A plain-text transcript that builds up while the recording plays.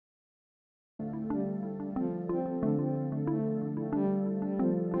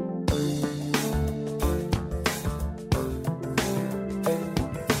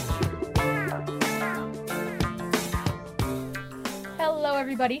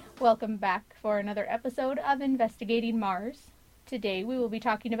everybody. Welcome back for another episode of Investigating Mars. Today we will be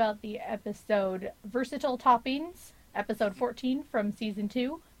talking about the episode Versatile Toppings, episode 14 from season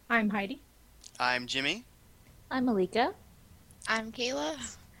 2. I'm Heidi. I'm Jimmy. I'm Malika. I'm Kaila.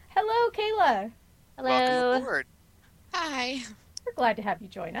 Hello, Kaila. Hello. Welcome aboard. Hi. We're glad to have you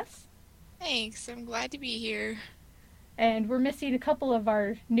join us. Thanks. I'm glad to be here. And we're missing a couple of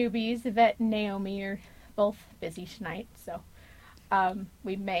our newbies. Yvette and Naomi are both busy tonight, so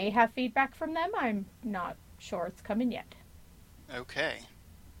we may have feedback from them. I'm not sure it's coming yet. Okay.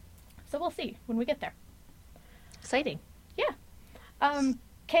 So we'll see when we get there. Exciting. Yeah.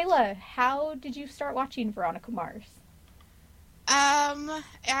 Kaila, how did you start watching Veronica Mars?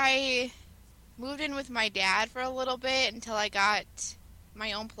 I moved in with my dad for a little bit until I got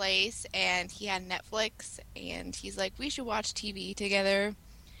my own place, and he had Netflix, and he's like, we should watch TV together.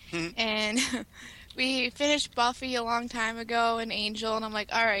 And we finished Buffy a long time ago and Angel, and I'm like,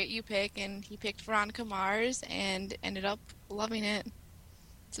 all right, you pick. And he picked Veronica Mars and ended up loving it.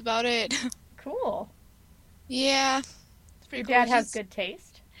 That's about it. Cool. Yeah. It's pretty Your cool. dad has good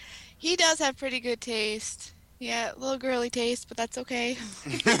taste. He does have pretty good taste. Yeah, a little girly taste, but that's okay.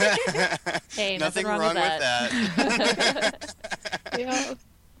 Hey, nothing wrong wrong with with that. Yeah.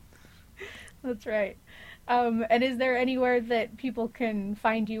 That's right. And is there anywhere that people can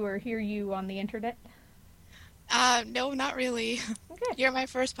find you or hear you on the internet? No, not really. Okay. You're my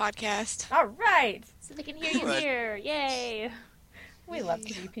first podcast. All right. So they can hear you Good. here. Yay. We love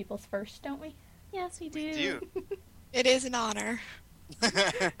to be people's first, don't we? Yes, we do. We do. It is an honor.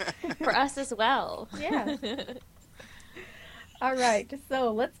 For us as well. Yeah. All right.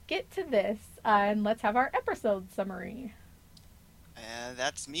 So let's get to this and let's have our episode summary.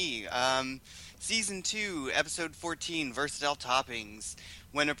 That's me. Season 2, Episode 14, Versatile Toppings.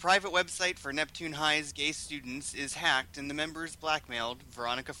 When a private website for Neptune High's gay students is hacked and the members blackmailed,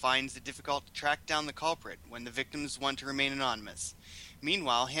 Veronica finds it difficult to track down the culprit when the victims want to remain anonymous.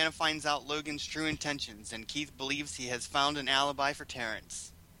 Meanwhile, Hannah finds out Logan's true intentions, and Keith believes he has found an alibi for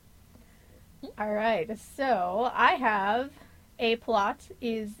Terrence. All right. So I have A plot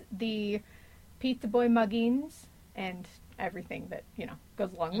is the Pizza Boy muggings and everything that,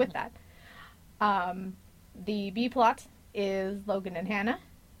 goes along with that. The B plot is Logan and Hannah.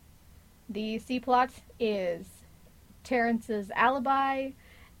 The C plot is Terrence's alibi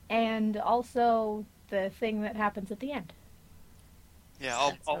and also the thing that happens at the end. Yeah,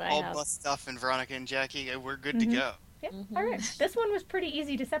 all That's what I have. plus stuff and Veronica and Jackie, we're good Mhm. to go. Yep. Mhm. All right. This one was pretty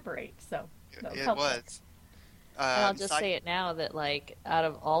easy to separate, so that was It helpful. was. And I'll just say it now that, out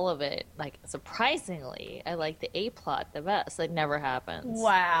of all of it, surprisingly, I like the A plot the best. It never happens.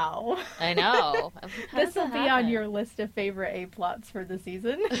 Wow. I know. How This does will that be on happen? your list of favorite A plots for the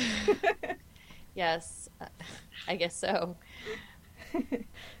season. Yes, I guess so.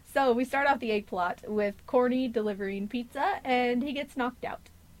 So we start off the A plot with Corny delivering pizza and he gets knocked out.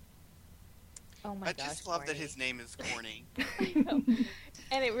 Oh my I gosh. just love that Corny. his name is Corny. I know.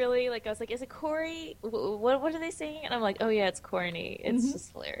 And it really, I was like, is it Corey? What are they saying? And I'm like, oh yeah, it's corny. It's Mhm.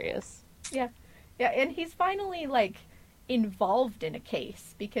 just hilarious. Yeah, and he's finally, involved in a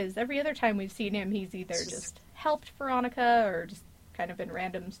case, because every other time we've seen him, he's either just helped Veronica or just kind of been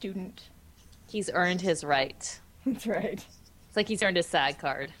random student. He's earned his right. That's right. It's like he's earned his SAG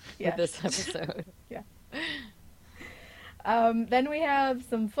card Yeah. with this episode. Then we have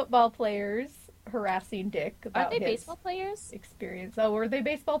some football players harassing Dick about Aren't they his baseball players? experience. Oh, were they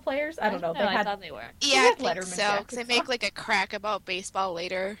baseball players? I don't know. No, I thought they were. Yeah, I have think Letterman so, because they jackets make, a crack about baseball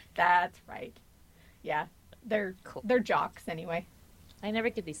later. That's right. Yeah, they're Cool. they're jocks anyway. I never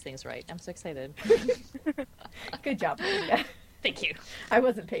get these things right. I'm so excited. Good job, Maria. Thank you. I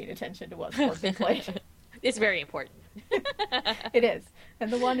wasn't paying attention to what sport they played. It's very important. It is.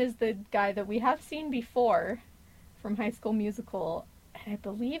 And the one is the guy that we have seen before from High School Musical. And I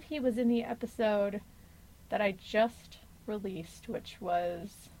believe he was in the episode that I just released, which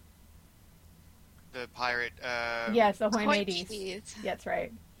was... The pirate, Yes, Ahoy Ahoy Mateys. Cheese. That's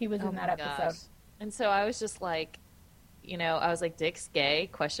right. He was Oh in that my episode. gosh. And so I was just like, I was like, Dick's gay?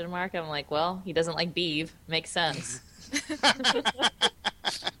 Question mark. I'm like, well, he doesn't like beef. Makes sense.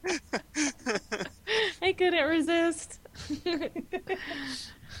 I couldn't resist.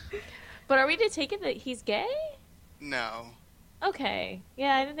 But are we to take it that he's gay? no. Okay.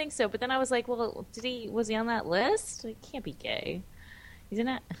 Yeah, I didn't think so. But then I was like, well, was he on that list? He can't be gay. He's in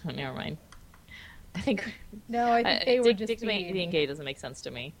that. Oh, never mind. I think No, I think they were just Dick being... being gay doesn't make sense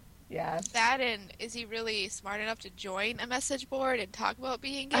to me. Yeah, That, and is he really smart enough to join a message board and talk about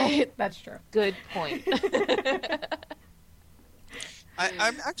being gay? that's true. Good point.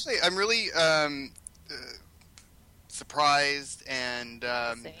 I'm really surprised and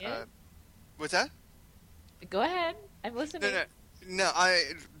Say it. what's that? Go ahead. I'm listening. No,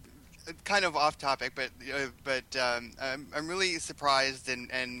 I kind of off topic, but I'm really surprised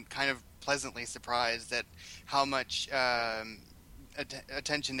and kind of pleasantly surprised at how much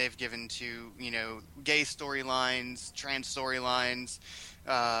attention they've given to gay storylines, trans storylines,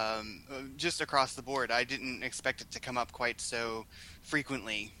 just across the board. I didn't expect it to come up quite so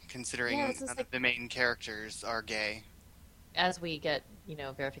frequently, considering this is none of the main characters are gay. As we get,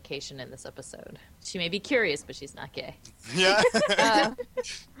 verification in this episode. She may be curious, but she's not gay. Yeah.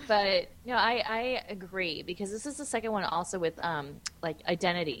 But, I agree, because this is the second one also with,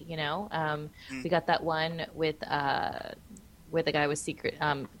 identity, We got that one with the guy with secret,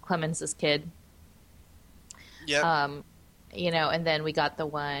 Clemens' kid. Yeah. And then we got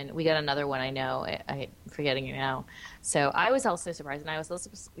another one, I'm forgetting it now. So I was also surprised, and I was also,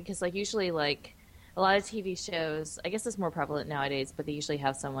 because, usually, a lot of TV shows, I guess it's more prevalent nowadays, but they usually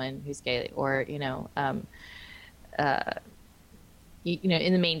have someone who's gay or, in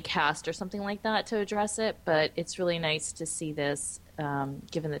the main cast or something like that to address it. But it's really nice to see this,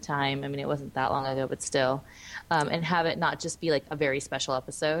 given the time. I mean, it wasn't that long ago, but still, and have it not just be a very special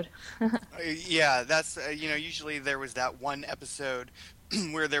episode. Yeah, that's, usually there was that one episode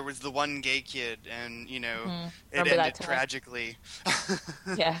where there was the one gay kid and, it ended tragically.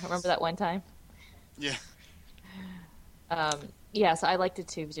 Yeah, remember that one time? Yeah. So I liked it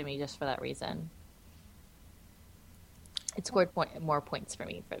too, Jimmy, just for that reason. It scored more points for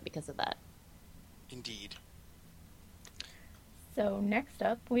me because of that. Indeed. So next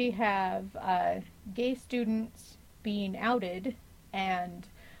up, we have gay students being outed, and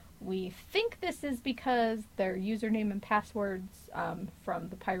we think this is because their username and passwords from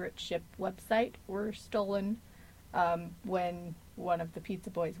the pirate ship website were stolen when one of the pizza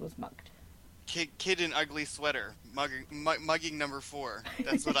boys was mugged. Kid in ugly sweater, mugging number 4.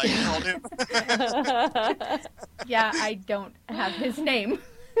 That's what I called him. Yeah, I don't have his name.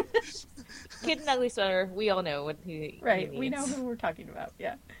 Kid in ugly sweater. We all know what he Right, he we means. know who we're talking about.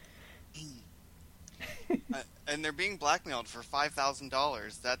 Yeah. And they're being blackmailed for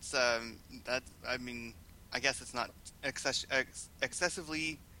 $5,000. That's I mean, I guess it's not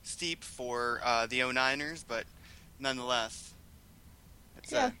excessively steep for the 09ers, but nonetheless,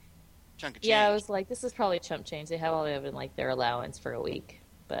 it's a chunk of change. Yeah, I was like, this is probably chump change. They have all of it in their allowance for a week,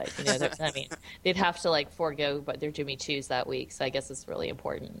 but I mean, they'd have to forego their Jimmy Choos that week. So I guess it's really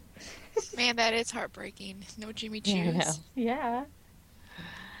important. Man, that is heartbreaking. No Jimmy Choos. Yeah,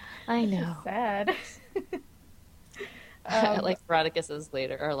 I know. Yeah. I know. Sad. Like Veronica says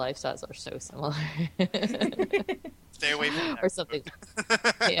later, our lifestyles are so similar. Stay away from that. Or something.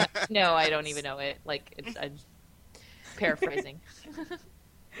 Yeah. No, I don't even know it. I'm paraphrasing.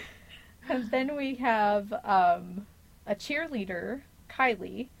 And then we have a cheerleader,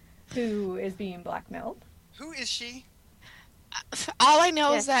 Kaila, who is being blackmailed. Who is she? All I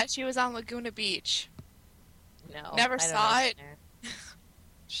know is that she was on Laguna Beach. No. Never saw it.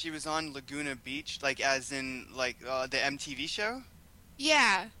 She was on Laguna Beach, as in the MTV show?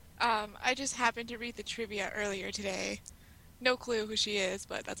 Yeah. I just happened to read the trivia earlier today. No clue who she is,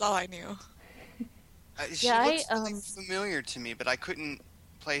 but that's all I knew. She looks really familiar to me, but I couldn't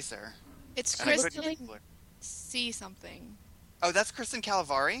place her. It's And I couldn't Kristen Google her. C something. Oh, that's Kristen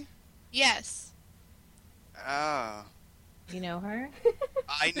Calavari? Yes. Oh. You know her?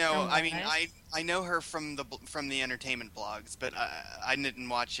 I know. Oh, I mean, right. I know her from the entertainment blogs, but I didn't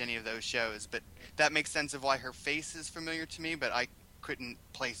watch any of those shows. But that makes sense of why her face is familiar to me, but I couldn't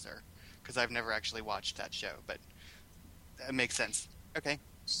place her because I've never actually watched that show. But that makes sense. Okay.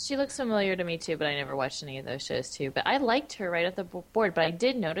 She looks familiar to me too, but I never watched any of those shows too. But I liked her right off the board. But I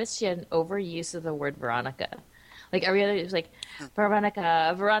did notice she had an overuse of the word Veronica. Every other, it was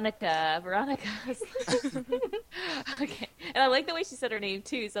Veronica, Veronica, Veronica. Okay. And I like the way she said her name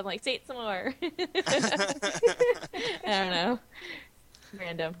too, so I'm like, say it some more. I don't know.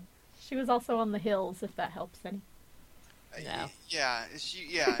 Random. She was also on The Hills, if that helps any. No. Yeah.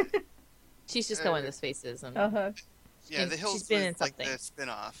 Yeah. She's just going with spaces. And Uh-huh. Yeah, The Hills she's been in was like something. the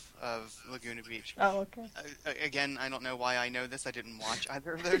spin-off of Laguna Beach. Oh, okay. Again, I don't know why I know this. I didn't watch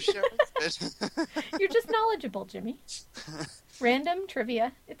either of those shows. But You're just knowledgeable, Jimmy. Random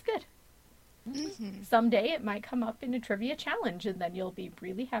trivia. It's good. Mm-hmm. Someday it might come up in a trivia challenge, and then you'll be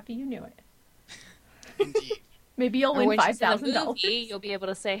really happy you knew it. Indeed. Maybe you'll or win when she's in a $5,000. movie, you'll be able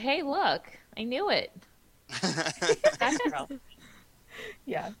to say, hey, look, I knew it. That girl.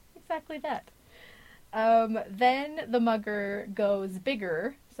 Yeah, exactly that. Then the mugger goes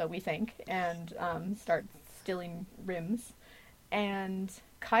bigger, so we think, and starts stealing rims. And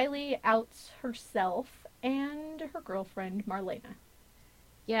Kaila outs herself and her girlfriend, Marlena.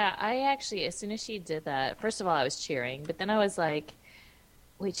 Yeah, I actually, as soon as she did that, first of all, I was cheering, but then I was like,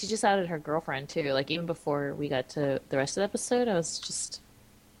 wait, she just outed her girlfriend too. Like, even before we got to the rest of the episode, I was just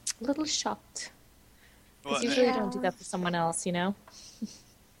a little shocked. Because Well, usually you don't do that for someone else, you know?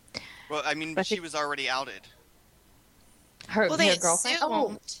 well, I mean, But she was already outed. Her, Well, her they girlfriend? Oh,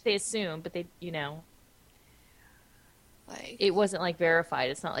 assumed. they assumed, but they, you know, Like, it wasn't, like, verified.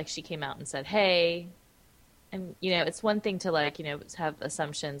 It's not like she came out and said, hey. And, you know, it's one thing to, like, you know, have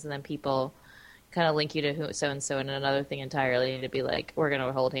assumptions and then people kind of link you to who so-and-so, and another thing entirely to be like, we're going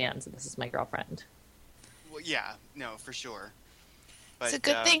to hold hands, and this is my girlfriend. Well, yeah, no, for sure. But, it's a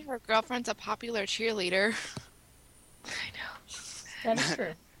good thing her girlfriend's a popular cheerleader. I know. That is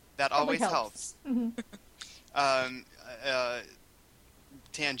true. that Probably always helps. Mm-hmm.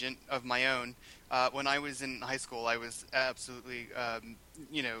 Tangent of my own. When I was in high school, I was absolutely,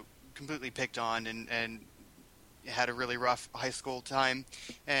 you know, completely picked on and had a really rough high school time.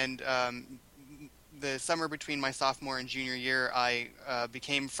 And the summer between my sophomore and junior year, I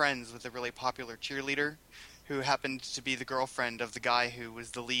became friends with a really popular cheerleader who happened to be the girlfriend of the guy who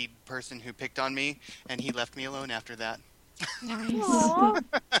was the lead person who picked on me, and he left me alone after that. Nice. Aww.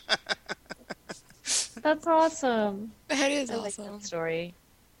 That's awesome. That is I like awesome. that story.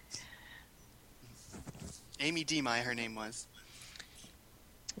 Amy Demai, her name was.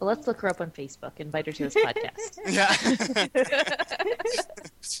 Well, let's look her up on Facebook. Invite her to this podcast.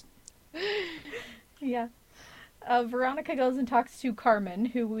 Yeah. Yeah. Veronica goes and talks to Carmen,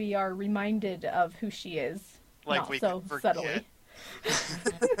 who we are reminded of who she is. Like Not we so could subtly.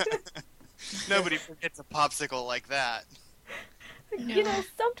 Nobody forgets a popsicle like that. You know,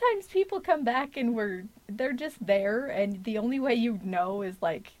 sometimes people come back and they're just there, and the only way you know is,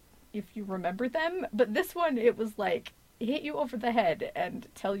 like, if you remember them. But this one, it was like, hit you over the head and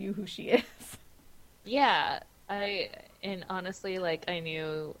tell you who she is. Yeah, and honestly, like,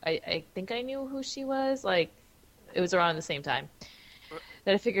 I think I knew who she was. Like, it was around the same time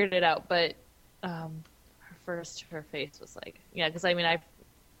that I figured it out. But her face was like, yeah, because I mean, I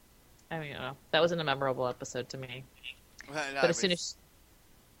don't know, that wasn't a memorable episode to me. Well, But as soon as,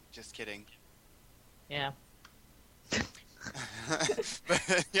 just kidding. yeah.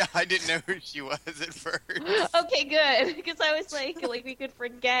 But, yeah, I didn't know who she was at first. Okay, good. Because I was like we could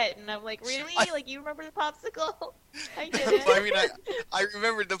forget, and I'm like, really? Like, you remember the popsicle? I didn't. Well, I mean, I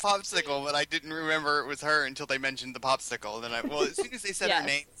remembered the popsicle, but I didn't remember it was her until they mentioned the popsicle. Then as soon as they said her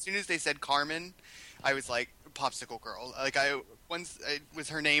name, as soon as they said Carmen, I was like, popsicle girl. Like, it was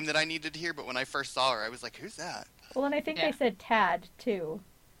her name that I needed to hear, but when I first saw her, I was like, who's that? Well, and I think they said Tad, too.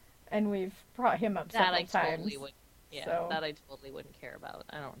 And we've brought him up several times. Totally would. Yeah, So. that I totally wouldn't care about.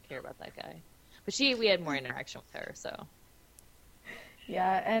 I don't care about that guy. But we had more interaction with her, so.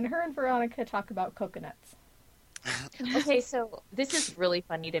 Yeah, and her and Veronica talk about coconuts. Okay, so this is really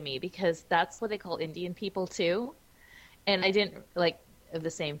funny to me because that's what they call Indian people too. And I didn't, like,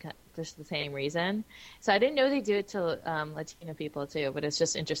 just the same reason. So I didn't know they do it to Latino people too, but it's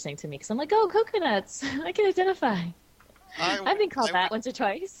just interesting to me because I'm like, oh, coconuts. I can identify. I've been called that once or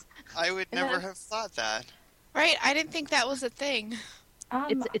twice. I would never have thought that. Right, I didn't think that was a thing.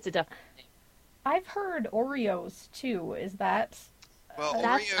 It's a definite thing. I've heard Oreos, too. Is that... Well,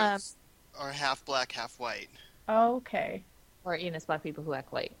 That's, Oreos are half black, half white. Okay. Or, you know, it's black people who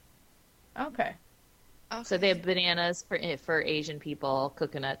act white. Okay. So they have bananas for Asian people,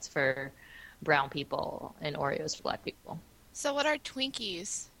 coconuts for brown people, and Oreos for black people. So what are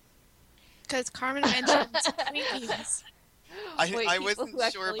Twinkies? Because Carmen mentioned Twinkies. I wasn't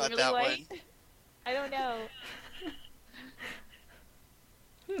sure about that one. I don't know.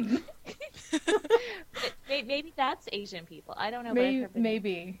 Maybe that's Asian people. I don't know.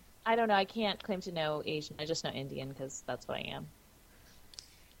 Maybe. I don't know. I can't claim to know Asian. I just know Indian because that's what I am.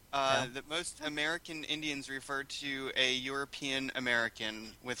 The most American Indians refer to a European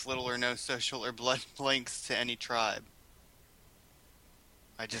American with little or no social or blood links to any tribe.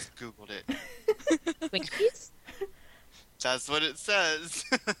 I just Googled it. Twinkies? That's what it says.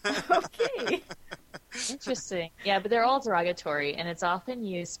 Okay. Interesting. Yeah, but they're all derogatory, and it's often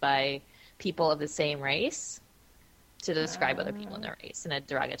used by people of the same race to describe other people in their race in a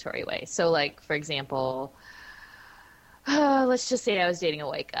derogatory way. So, like, for example, let's just say I was dating a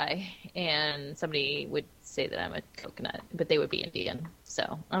white guy, and somebody would say that I'm a coconut, but they would be Indian.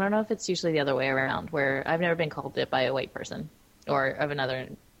 So I don't know if it's usually the other way around, where I've never been called it by a white person or of another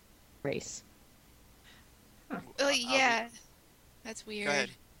race. Well, yeah. That's weird. Go ahead.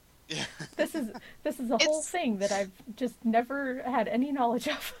 Yeah. This is a whole thing that I've just never had any knowledge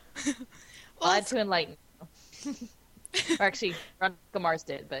of. Well, I had to enlighten you. Or actually, Veronica Mars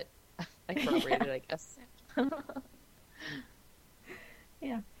did, but I corroborated it, I guess.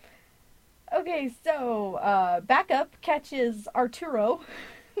 Yeah. Okay, so backup catches Arturo.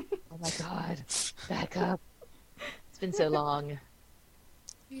 Oh my god. Back up. It's been so long.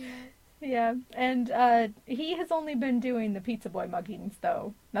 Yeah. Yeah, and he has only been doing the Pizza Boy muggings,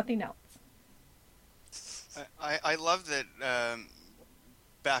 though. Nothing else. I love that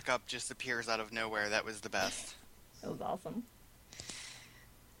Backup just appears out of nowhere. That was the best. It was awesome.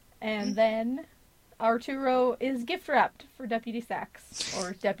 And then Arturo is gift wrapped for Deputy Sax,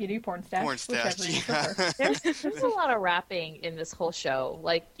 or Deputy Pornstache, whichever you prefer. There's a lot of rapping in this whole show,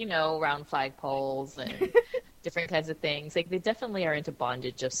 like, round flagpoles and different kinds of things. Like, they definitely are into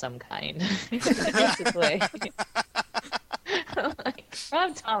bondage of some kind, basically. Like,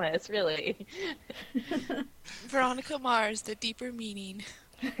 Rob Thomas, really. Veronica Mars, the deeper meaning.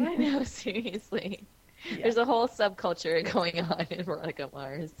 I know, seriously. Yeah. There's a whole subculture going on in Veronica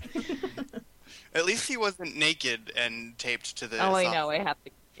Mars. At least he wasn't naked and taped to the Oh, I song. know. I have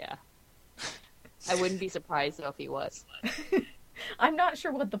to. Yeah. I wouldn't be surprised though if he was. I'm not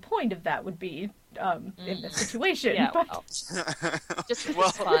sure what the point of that would be in this situation. Yeah. But... Well, just 'cause Well-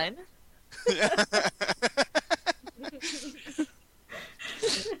 it's fun.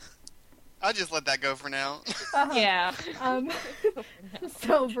 I'll just let that go for now. Yeah.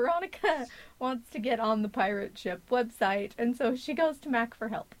 So Veronica wants to get on the pirate ship website, and so she goes to Mac for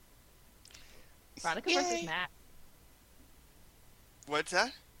help. Veronica Yay. versus Mac. What's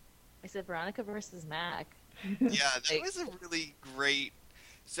that? I said Veronica versus Mac. Yeah, that was a really great.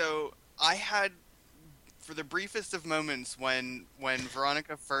 So I had, for the briefest of moments, when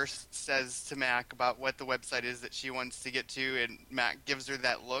Veronica first says to Mac about what the website is that she wants to get to, and Mac gives her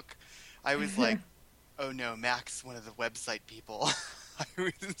that look, I was like, "Oh no, Mac's one of the website people." I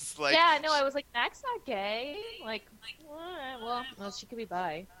was like, Yeah, no, I was like, Mac's not gay. Like, well, she could be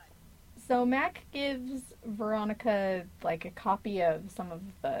bi. So Mac gives Veronica like a copy of some of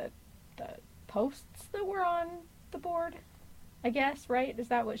the posts that were on the board, I guess, right? Is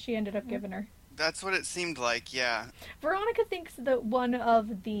that what she ended up giving her? "That's what it seemed like." Yeah. Veronica thinks that one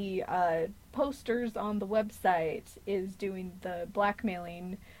of the posters on the website is doing the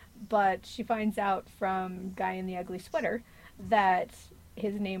blackmailing, but she finds out from Guy in the Ugly Sweater that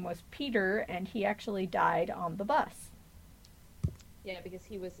his name was Peter and he actually died on the bus. Yeah, because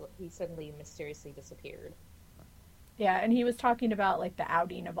he suddenly mysteriously disappeared. Yeah, and he was talking about like the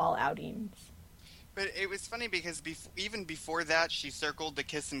outing of all outings. But it was funny because even before that, she circled the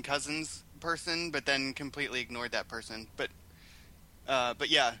Kissin' Cousins person, but then completely ignored that person. But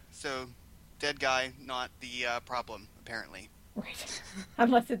yeah, so dead guy, not the problem, apparently. Right.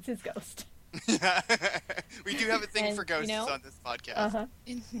 Unless it's his ghost. We do have a thing And, for ghosts on this podcast. Uh-huh.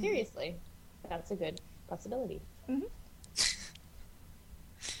 Seriously, that's a good possibility.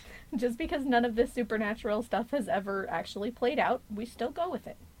 Just because none of this supernatural stuff has ever actually played out, we still go with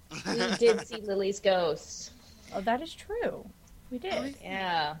it. We did see Lily's ghost. Oh, that is true. We did.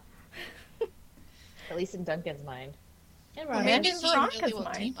 Yeah. At least in Duncan's mind. And Well, Ronald. maybe in he and Veronica's Lily will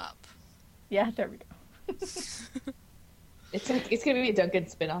mind. team up. Yeah, there we go. It's gonna be a Duncan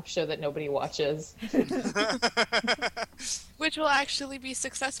spin-off show that nobody watches. Which will actually be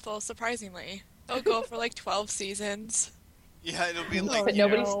successful, surprisingly. It'll go for like 12 seasons. Yeah, it'll be Oh, like, But you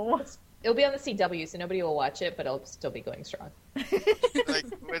know, no. It'll be on the CW, so nobody will watch it, but it'll still be going strong. like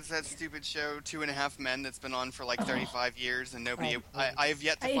what's that stupid show, 2.5 Men, that's been on for like 35 years, and nobody. I have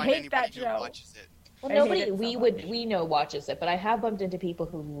yet to I find hate anybody that who show. watches it. Well, I nobody hate it so we know watches it, but I have bumped into people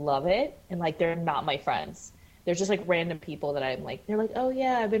who love it, and like they're not my friends. They're just like random people that I'm like, they're like, oh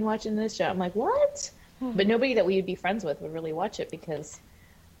yeah, I've been watching this show. I'm like, what? But nobody that we would be friends with would really watch it because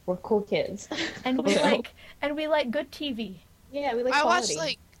we're cool kids. And we like good TV. Yeah, we like I quality. watched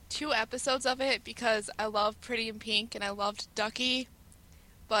like 2 episodes of it because I love Pretty in Pink and I loved Ducky,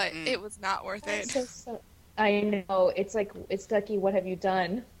 but it was not worth it. I know. It's like, it's Ducky, what have you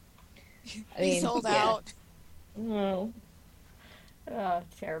done? I He mean, sold yeah. out. No.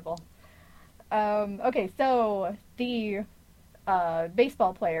 Terrible. Okay, so the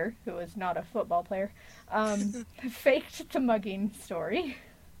baseball player, who is not a football player, faked the mugging story.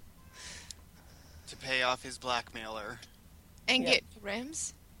 To pay off his blackmailer. And Yeah. get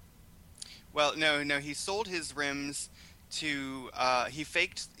rims? Well, no, he sold his rims to he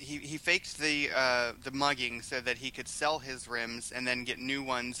faked the mugging so that he could sell his rims and then get new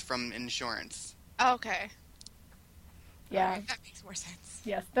ones from insurance. Okay. Yeah. Alright, that makes more sense.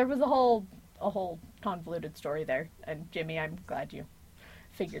 Yes, there was a whole convoluted story there, and Jimmy, I'm glad you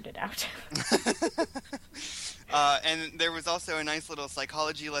figured it out. And there was also a nice little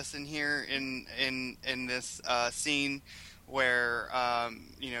psychology lesson here in this scene where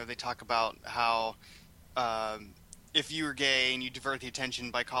they talk about how if you were gay and you divert the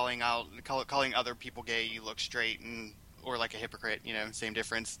attention by calling other people gay, you look straight or like a hypocrite. Same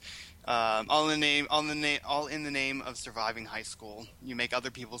difference. All in the name of surviving high school. You make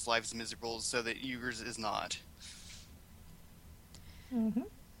other people's lives miserable so that yours is not. Mm-hmm.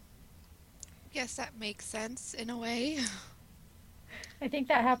 Guess that makes sense in a way. I think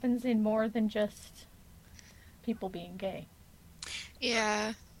that happens in more than just people being gay.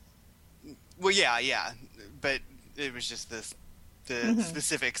 Yeah. Well, yeah, but it was just the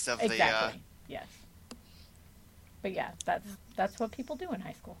specifics of exactly. Yes. But yeah, that's what people do in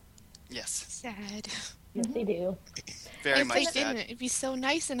high school. Yes. Sad. Yes, they do. Very if much they sad. didn't, it'd be so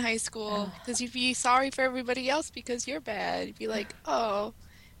nice in high school because you'd be sorry for everybody else because you're bad. You'd be like, oh,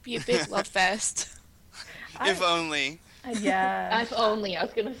 be a big love fest. If only. Yeah. If only. I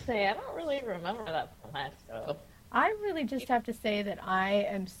was going to say, I don't really remember that from high school. I really just have to say that I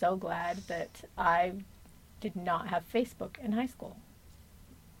am so glad that I did not have Facebook in high school.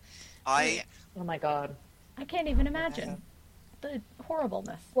 Oh my God. I can't even imagine the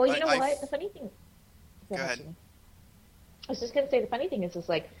horribleness. Well, you know what? The funny thing... Go ahead. I was just going to say, the funny thing is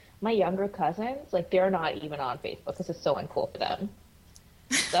like, my younger cousins, like, they're not even on Facebook because it's so uncool for them.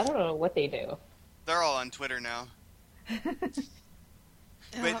 So I don't know what they do. They're all on Twitter now.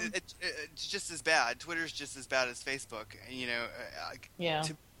 But it's just as bad. Twitter's just as bad as Facebook. Yeah.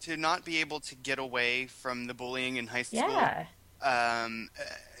 To not be able to get away from the bullying in high school. Yeah.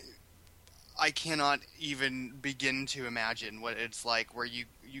 I cannot even begin to imagine what it's like where you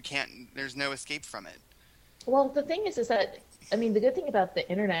can't, there's no escape from it. Well, the thing is that, I mean, the good thing about the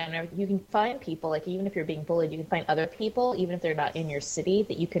internet and everything, you can find people, like, even if you're being bullied, you can find other people, even if they're not in your city,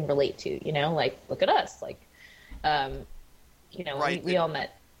 that you can relate to, like, look at us, like, right. we all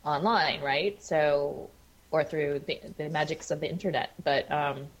met online, right? So, or through the magics of the internet. But,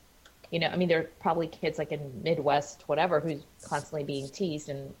 I mean, there are probably kids, like, in Midwest, whatever, who's constantly being teased,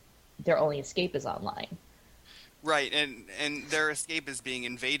 and their only escape is online. Right, and their escape is being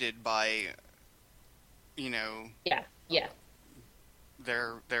invaded by, Yeah.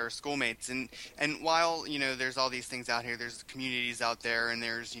 their schoolmates, and while there's all these things out here, there's communities out there, and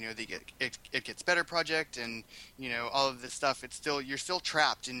there's the It Gets Better project, and all of this stuff. You're still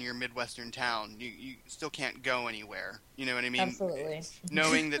trapped in your Midwestern town. You still can't go anywhere. You know what I mean? Absolutely.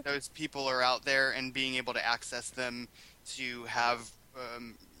 Knowing that those people are out there and being able to access them to have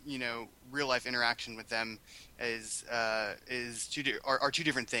real life interaction with them are two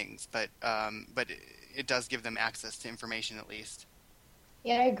different things, but it does give them access to information at least.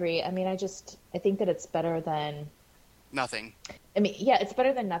 Yeah, I agree. I mean, I think that it's better than nothing. I mean, yeah, it's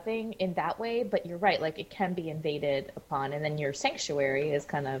better than nothing in that way, but you're right. Like, it can be invaded upon, and then your sanctuary is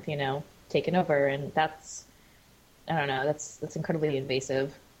kind of, taken over, and that's incredibly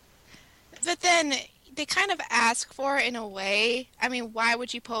invasive. But then they kind of ask for it in a way. I mean, why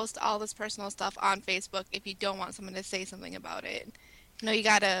would you post all this personal stuff on Facebook if you don't want someone to say something about it? You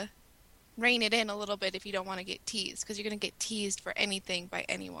gotta rein it in a little bit if you don't want to get teased, because you're going to get teased for anything by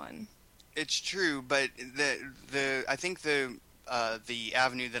anyone. It's true, but I think the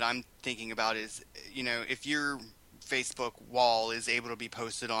avenue that I'm thinking about is, if your Facebook wall is able to be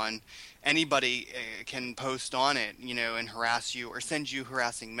posted on, anybody can post on it, and harass you or send you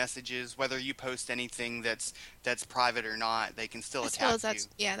harassing messages. Whether you post anything that's private or not, they can still attack you.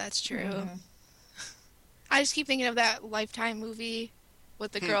 Yeah, that's true. Mm-hmm. I just keep thinking of that Lifetime movie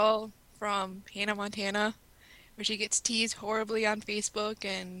with the girl from Hannah Montana, where she gets teased horribly on Facebook,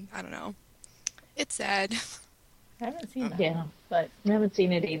 and I don't know. It's sad. I haven't seen that. Yeah, but I haven't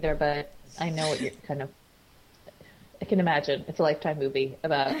seen it either, but I know what you're kind of... I can imagine. It's a Lifetime movie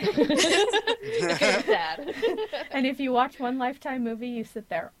about... It's sad. And if you watch one Lifetime movie, you sit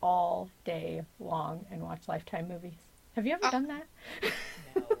there all day long and watch Lifetime movies. Have you ever done that?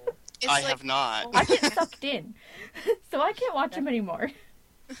 No. I have not. I get sucked in, so I can't watch them anymore.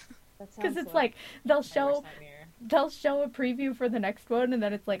 Because it's like they'll show a preview for the next one, and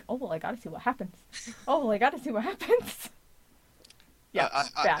then it's like, oh well, I gotta see what happens. Yeah,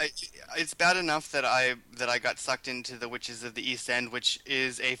 it's bad enough that I got sucked into The Witches of the East End, which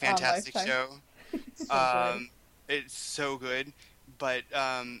is a fantastic show. It's so good, but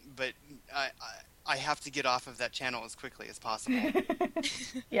I have to get off of that channel as quickly as possible.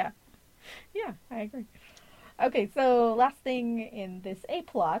 Yeah, I agree. Okay, so last thing in this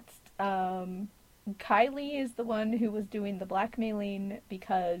A-plot, Kylie is the one who was doing the blackmailing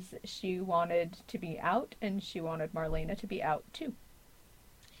because she wanted to be out, and she wanted Marlena to be out too.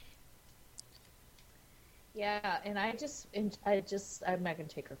 Yeah, and I'm not going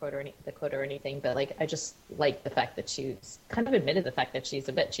to take her quote or anything, but like, I just like the fact that she's kind of admitted the fact that she's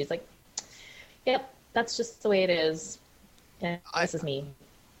a bitch. She's like, yep, that's just the way it is. And this is me.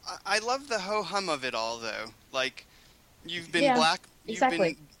 I love the ho-hum of it all, though. Like, you've been exactly. you've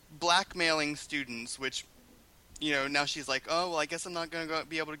been blackmailing students, which, you know, now she's like, oh, well, I guess I'm not going to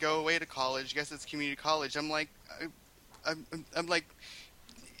be able to go away to college. I guess it's community college. I'm like, I'm like,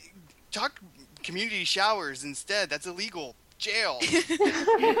 talk community showers instead. That's illegal. Jail.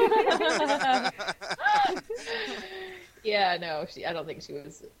 Yeah, no, I don't think she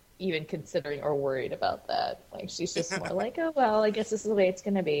was even considering or worried about that. Like, she's just more like, oh, well, I guess this is the way it's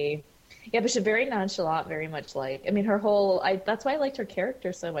going to be. Yeah, but she's very nonchalant, very much like, I mean, her whole, that's why I liked her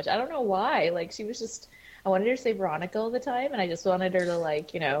character so much. I don't know why. Like, she was just, I wanted her to say Veronica all the time, and I just wanted her to,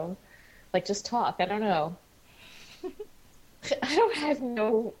 like, you know, like, just talk. I don't know. I have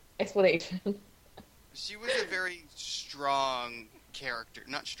no explanation. She was a very strong character.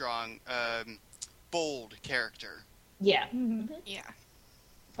 Not strong, bold character. Yeah. Mm-hmm. Yeah.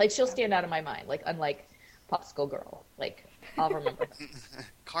 Like, she'll stand out in my mind, like, unlike Popsicle Girl. Like, I'll remember her.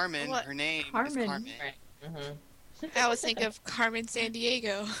 Carmen, What? her name is Carmen. Carmen. Right. Mm-hmm. I always think of Carmen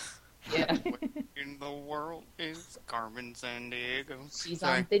Sandiego. Yeah. What in the world is Carmen Sandiego? She's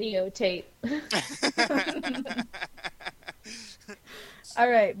Sorry. on videotape. All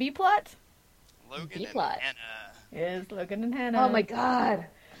right, B plot Logan B-plot. and Hannah. is Logan and Hannah. Oh my god.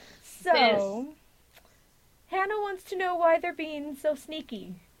 So, Hannah wants to know why they're being so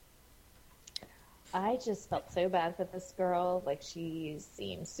sneaky. I just felt so bad for this girl. Like, she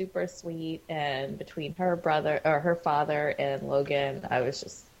seemed super sweet, and between her brother or her father and Logan, I was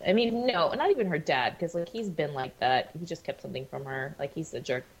just, I mean, no, not even her dad, because like he's been like that. He just kept something from her. Like, he's a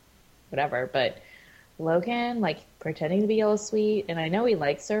jerk, whatever. But Logan, like, pretending to be all sweet, and I know he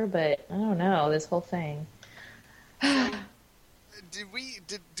likes her, but I don't know, this whole thing. Do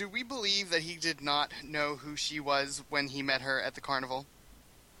we believe that he did not know who she was when he met her at the carnival?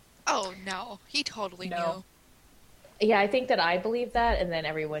 Oh, no. He totally No. knew. Yeah, I think that I believe that, and then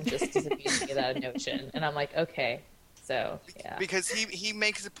everyone just disappears to get that notion. And I'm like, okay, so, yeah. Because he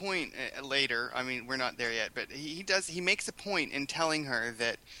makes a point later. I mean, we're not there yet, but he makes a point in telling her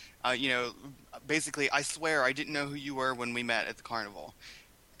that, you know, basically, I swear I didn't know who you were when we met at the carnival.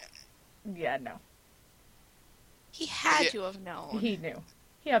 Yeah, no. He had Yeah. to have known. He knew.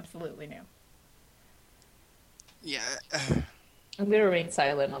 He absolutely knew. Yeah. I'm going to remain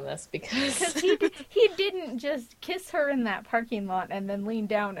silent on this because Because he didn't just kiss her in that parking lot and then lean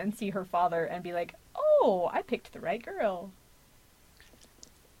down and see her father and be like, oh, I picked the right girl.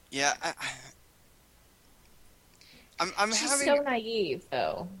 Yeah. I'm she's having. so naive,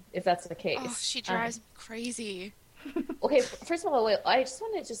 though, if that's the case. Oh, she drives me crazy. Okay, first of all, wait, I just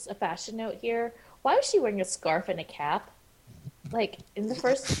wanted a fashion note here. Why was she wearing a scarf and a cap? Like, in the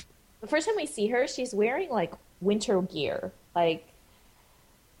first time we see her, she's wearing, like, winter gear. Like,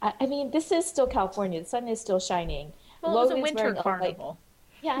 I mean, this is still California. The sun is still shining. Well, it was a Logan's winter wearing carnival.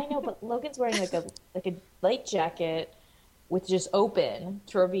 yeah, I know, but Logan's wearing like a light jacket with just open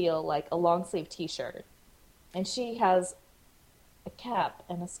to reveal like a long sleeve T-shirt, and she has a cap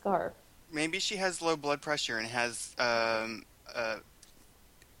and a scarf. Maybe she has low blood pressure and has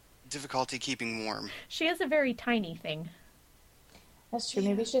difficulty keeping warm. She has a very tiny thing. That's true.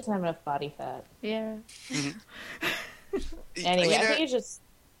 Maybe she doesn't have enough body fat. Yeah. Anyway, You I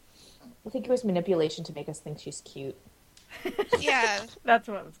know, think it was manipulation to make us think she's cute. Yeah, That's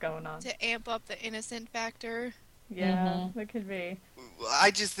what was going on. to amp up the innocent factor. Yeah, that could be.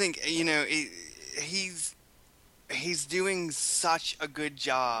 I just think, you know, he's doing such a good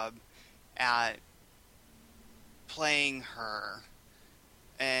job at playing her,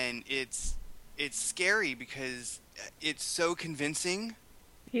 and it's scary because it's so convincing.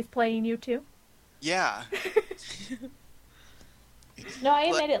 He's playing you too? Yeah. No, I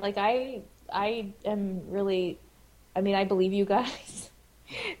admit it. Like, I am really, I mean, I believe you guys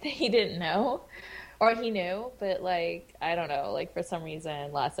that he didn't know, or he knew, but like, I don't know. Like, for some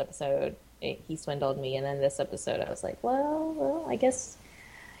reason, last episode he swindled me, and then this episode I was like, well, I guess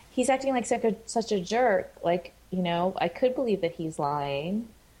he's acting like such a jerk. Like, you know, I could believe that he's lying,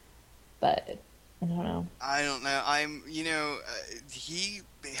 but I don't know. I don't know. He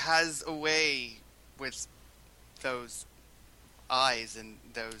has a way with those eyes and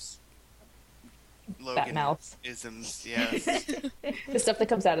those That mouth. Logan-isms, yes. The stuff that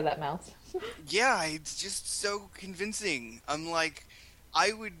comes out of that mouth. Yeah, it's just so convincing. I'm like,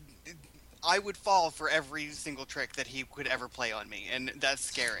 I would fall for every single trick that he could ever play on me, and that's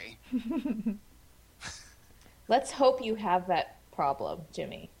scary. Let's hope you have that problem,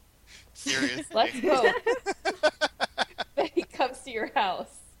 Jimmy. Seriously. Let's hope that he comes to your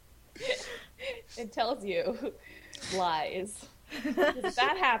house and tells you lies. Because if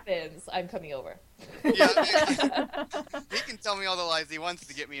that happens, I'm coming over. Yeah, he can tell me all the lies he wants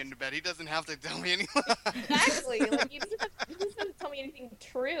to get me into bed. He doesn't have to tell me any lies. Exactly. Like, he doesn't have to tell me anything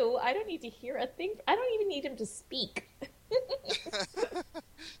true. I don't need to hear a thing. I don't even need him to speak.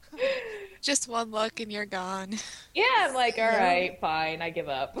 Just one look and you're gone. Yeah, I'm like, all right, fine, I give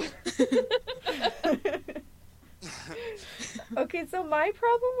up. Okay, so my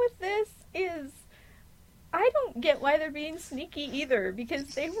problem with this is I don't get why they're being sneaky either,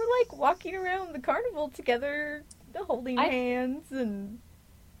 because they were like walking around the carnival together, holding hands, and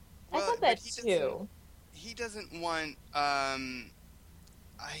I thought that too. He doesn't want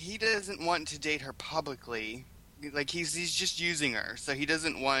to date her publicly. Like he's just using her, so he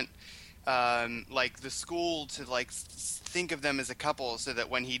doesn't want like the school to like think of them as a couple, so that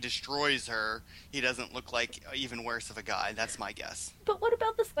when he destroys her, he doesn't look like even worse of a guy. That's my guess. But what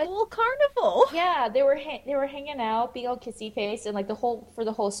about the school carnival? Yeah, they were hanging out, being all kissy face, and like the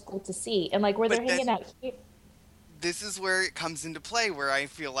whole school to see, and like where they're hanging out. This is where it comes into play, where I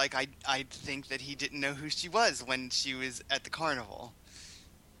feel like I think that he didn't know who she was when she was at the carnival.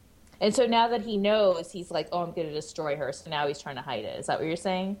 And so now that he knows, he's like, oh, I'm going to destroy her. So now he's trying to hide it. Is that what you're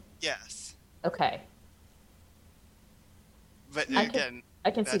saying? Yes. Okay. But again, I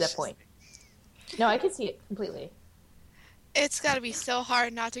can see that point. No, I can see it completely. It's got to be so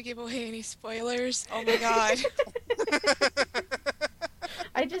hard not to give away any spoilers. Oh my god.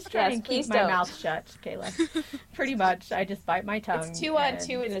 I just try and keep my mouth shut, Kaila. Pretty much, I just bite my tongue. It's 2 on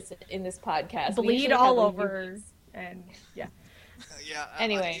 2 in this podcast. Bleed all over, and yeah. Yeah.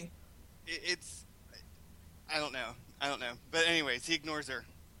 Anyway. I don't know. But anyways, he ignores her.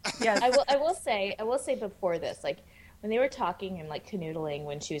 Yes. I will say before this, like when they were talking and like canoodling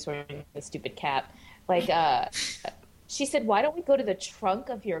when she was wearing the stupid cap, like she said, "Why don't we go to the trunk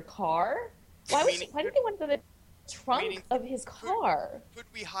of your car?" Why did they want to go to the trunk of his car? Could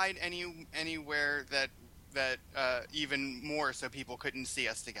we hide anywhere that even more so people couldn't see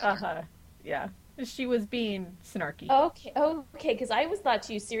us together? Yeah. She was being snarky. Okay, because I thought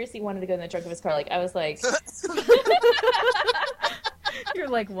you seriously wanted to go in the trunk of his car. Like, I was like... You're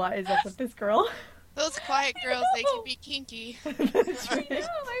like, what is up with this girl? Those quiet girls, they can be kinky. That's right. I know,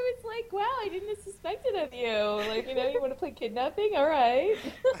 I was like, wow, I didn't suspect it of you. Like, you want to play kidnapping? All right.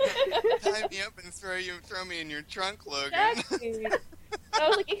 Tie me up and throw me in your trunk, Logan. Exactly. I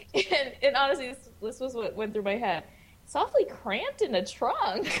was like, and honestly, this was what went through my head. It's awfully cramped in the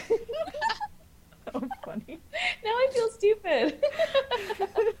trunk. Oh, funny. Now I feel stupid.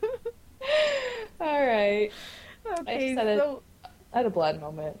 All right. Okay, I had a blood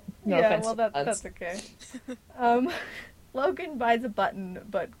moment. No yeah, offense well, that's okay. Logan buys a button,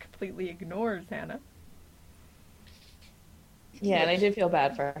 but completely ignores Hannah. Yeah, and I did feel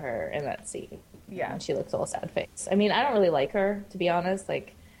bad for her in that scene. Yeah. She looks all sad face. I mean, I don't really like her, to be honest.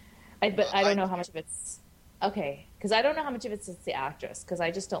 Like, I don't know how much of it's... Okay, because I don't know how much of it's the actress, because I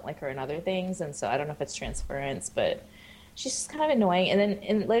just don't like her in other things, and so I don't know if it's transference, but she's just kind of annoying. And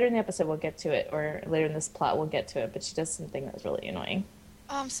then later in the episode we'll get to it, or later in this plot we'll get to it, but she does something that's really annoying.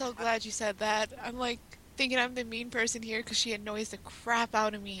 Oh, I'm so glad you said that. I'm like thinking I'm the mean person here because she annoys the crap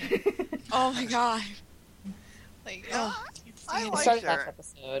out of me. Oh my god. Like, I It liked started her. last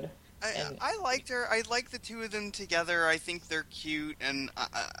episode. I liked her. I like the two of them together. I think they're cute, and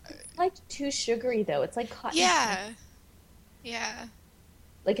It's like too sugary, though. It's like cotton candy. Yeah.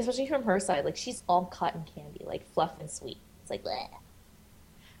 Like, especially from her side. Like, she's all cotton candy, like fluff and sweet. It's like, bleh.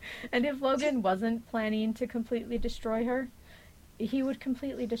 And if Logan wasn't planning to completely destroy her, he would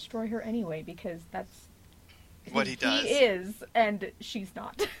completely destroy her anyway, because that's what he does. He is, and she's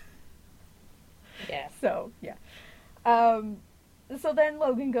not. Yeah. So, yeah. So then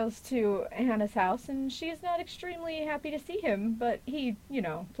Logan goes to Hannah's house, and she's not extremely happy to see him, but he,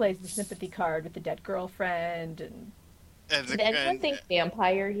 plays the sympathy card with the dead girlfriend, and... Did anyone think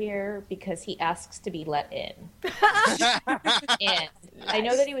vampire here because he asks to be let in? And I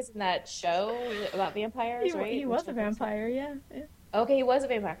know that he was in that show about vampires, right? He was a vampire, yeah. Okay, he was a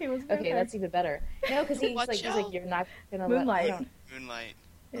vampire. He was a vampire. Okay, that's even better. No, because he's like, you're not gonna Moonlight. Moonlight.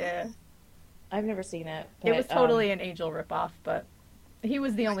 Yeah. I've never seen it. It was totally an Angel ripoff, but he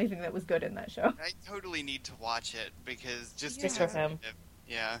was the only thing that was good in that show. I totally need to watch it because just for him.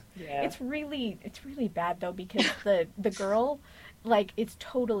 Yeah. It's really bad though, because the girl, like, it's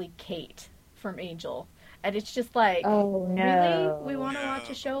totally Kate from Angel, and it's just like, oh no, really, we want to watch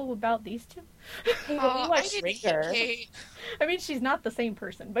a show about these two? Hey, but we watched Ringer. I mean, she's not the same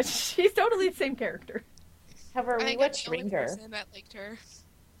person, but she's totally the same character. However, we watched Ringer. That liked her.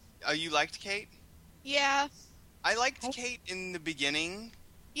 Oh, you liked Kate? Yeah. I liked Kate in the beginning.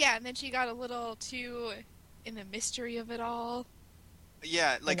 Yeah, and then she got a little too in the mystery of it all.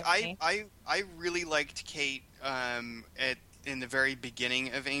 Yeah, like You know what I mean? I really liked Kate in the very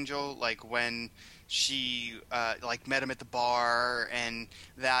beginning of Angel, like when she like met him at the bar, and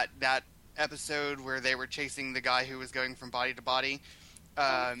that episode where they were chasing the guy who was going from body to body.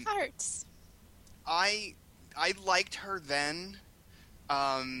 Oh, Um, farts. I I liked her then,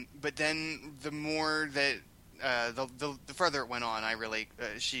 but then the more that the further it went on, I really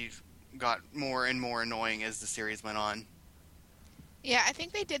she got more and more annoying as the series went on. Yeah, I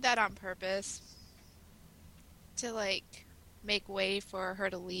think they did that on purpose to like make way for her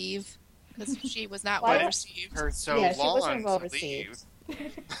to leave because she was not Why well don't- received. Her so Yeah, she long wasn't well to leave.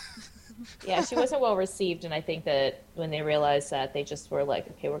 received. Yeah, she wasn't well received, and I think that when they realized that, they just were like,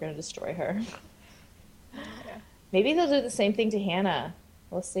 okay, we're going to destroy her. Yeah. Maybe they'll do the same thing to Hannah.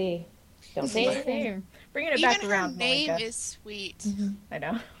 We'll see. Don't say Let's anything. see. Bringing it Even back her around, name Malika. is sweet, I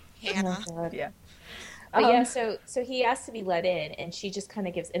know. Hannah. Oh, God. Yeah. But yeah, so he asked to be let in, and she just kind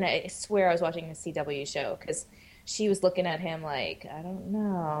of gives. And I swear I was watching a CW show because she was looking at him like, I don't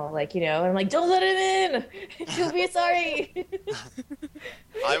know, like, and I'm like, don't let him in. She'll be sorry.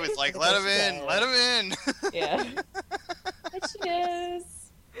 I was like, let him in, let him in. Yeah, but she is.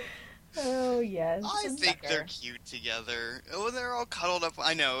 Oh yes. I think sucker. they're cute together. Oh, they're all cuddled up.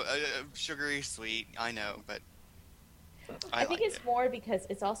 I know, sugary sweet. I know, but I think like it's it. more because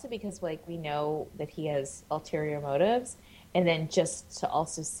it's also because like we know that he has ulterior motives, and then just to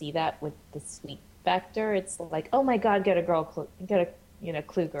also see that with the sweet factor, it's like, oh my God, get a girl, get a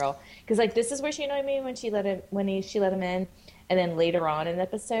clue girl, because like this is where she annoyed me when she let him she let him in, and then later on in the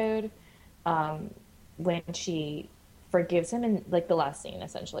episode, when she forgives him in like the last scene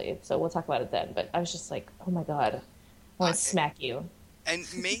essentially. So we'll talk about it then. But I was just like, oh my God, I want to smack you. And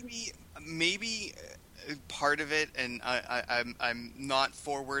maybe part of it, and I'm not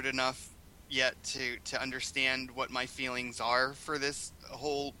forward enough yet to understand what my feelings are for this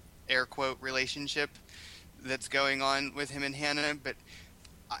whole air quote relationship that's going on with him and Hannah, but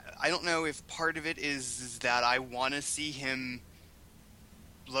I don't know if part of it is that I want to see him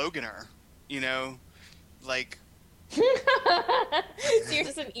Logan her, like. So you're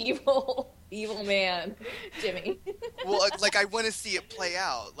just an evil man, Jimmy. Well, like I want to see it play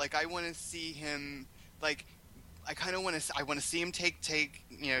out. Like I want to see him. Like I kind of want to. I want to see him take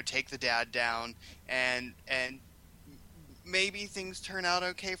the dad down, and maybe things turn out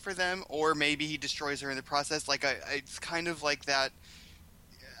okay for them, or maybe he destroys her in the process. Like it's kind of like that.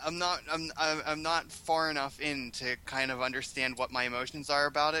 I'm not far enough in to kind of understand what my emotions are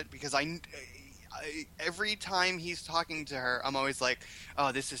about it, because every time he's talking to her, I'm always like,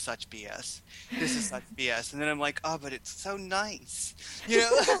 oh, this is such BS. This is such BS. And then I'm like, oh, but it's so nice. And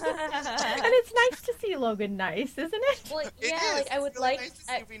it's nice to see Logan nice, isn't it? Well, yeah, It is. like I would It's really like. nice to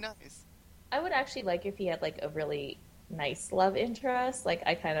see him be nice. I would actually like if he had like a really nice love interest. Like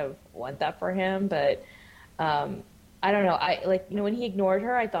I kind of want that for him, but I don't know. I like when he ignored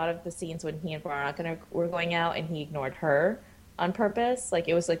her, I thought of the scenes when he and Veronica were going out and he ignored her on purpose. Like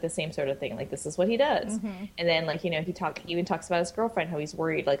it was like the same sort of thing. Like this is what he does. Mm-hmm. And then like he even talks about his girlfriend, how he's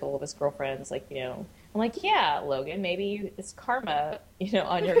worried like all of his girlfriends. Like I'm like, yeah, Logan, maybe it's karma,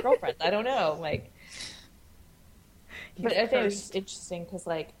 on your girlfriends. I don't know. Like, but I think it was interesting because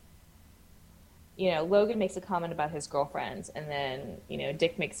like. Logan makes a comment about his girlfriends, and then,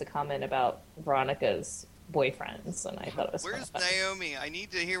 Dick makes a comment about Veronica's boyfriends, and I thought it was Where's kind of funny. Naomi? I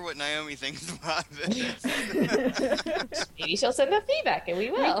need to hear what Naomi thinks about this. Maybe she'll send the feedback, and we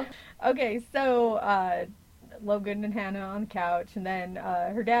will. Okay, so Logan and Hannah on the couch, and then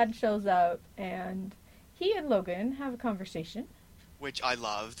her dad shows up, and he and Logan have a conversation. Which I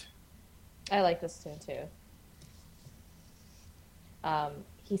loved. I like this too.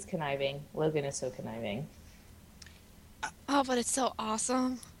 He's conniving. Logan is so conniving. Oh, but it's so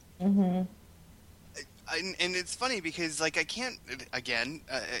awesome. Mm-hmm. And it's funny because like I can't again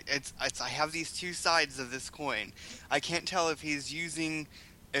I have these two sides of this coin. I can't tell if he's using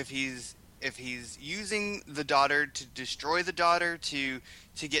the daughter to destroy the daughter to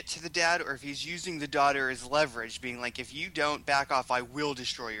get to the dad, or if he's using the daughter as leverage, being like, if you don't back off, I will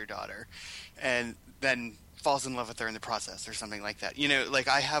destroy your daughter, and then falls in love with her in the process or something like that. Like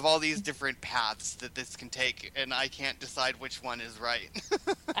I have all these different paths that this can take, and I can't decide which one is right.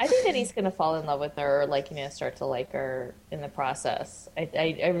 I think that he's going to fall in love with her, or like, start to like her in the process.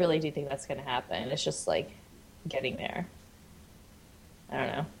 I really do think that's going to happen. It's just like getting there. I don't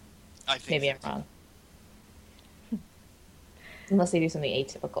know. I think Maybe so. I'm wrong. Unless they do something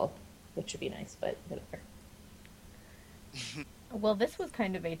atypical, which would be nice, but whatever. Well, this was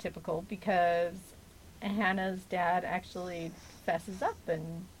kind of atypical because Hannah's dad actually fesses up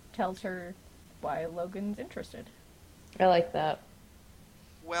and tells her why Logan's interested. I like that.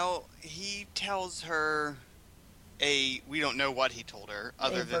 Well, he tells her we don't know what he told her,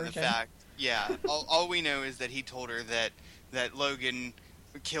 other than the version. fact, yeah, all we know is that he told her that Logan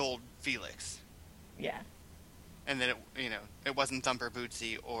killed Felix. Yeah. And that it wasn't Thumper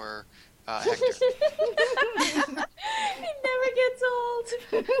Bootsy or Hector. He never gets old.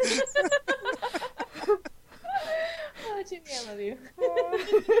 Oh, Jimmy, I love you.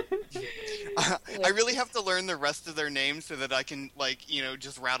 I really have to learn the rest of their names so that I can,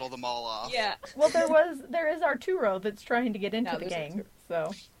 just rattle them all off. Yeah. Well, there is Arturo that's trying to get into the gang,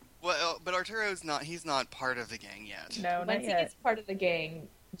 so. Well, but Arturo's he's not part of the gang yet. No, not Once he yet. gets part of the gang,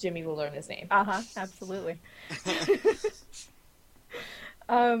 Jimmy will learn his name. Absolutely.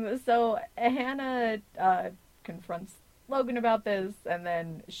 So Hannah confronts Logan about this, and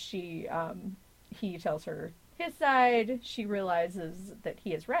then he tells her his side. She realizes that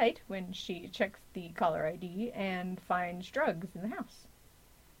he is right when she checks the caller ID and finds drugs in the house.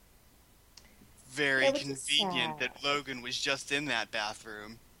 Very That was convenient sad. that Logan was just in that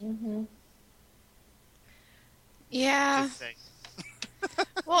bathroom. Mm-hmm. Yeah. Just saying.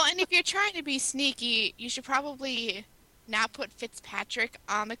 Well, and if you're trying to be sneaky, you should probably not put Fitzpatrick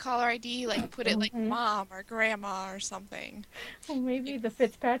on the caller ID. Like, put it like mom or grandma or something. Well, maybe the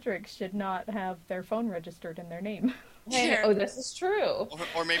Fitzpatricks should not have their phone registered in their name. Hey, Sure. oh, this is true.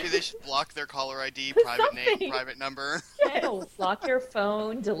 Or maybe they should block their caller ID, private name, Something. private number. Oh, lock your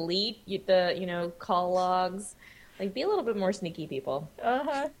phone, delete the call logs. Like, be a little bit more sneaky, people.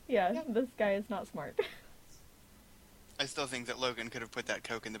 Yeah, this guy is not smart. I still think that Logan could have put that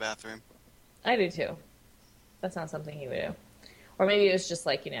Coke in the bathroom. I do too. That's not something he would do. Or maybe it was just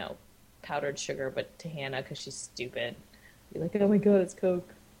like, powdered sugar, but to Hannah, because she's stupid. Be like, oh my god, it's Coke.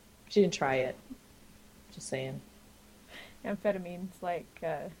 She didn't try it. Just saying. Amphetamines like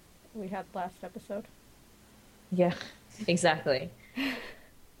we had last episode. Yeah, exactly.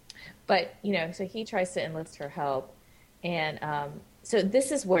 But, so he tries to enlist her help. And so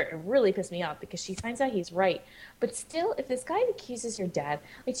this is where it really pissed me off, because she finds out he's right. But still, if this guy accuses your dad,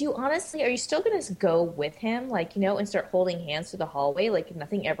 are you still going to go with him, and start holding hands through the hallway like if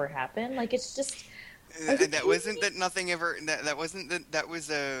nothing ever happened? Like, it's just... That wasn't that nothing ever. That wasn't that. That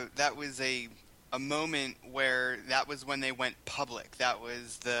was a moment where that was when they went public. That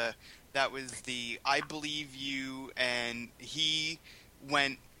was the I believe you, and he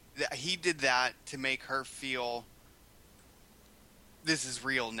did that to make her feel this is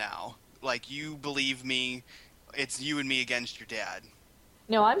real now. Like, you believe me, it's you and me against your dad.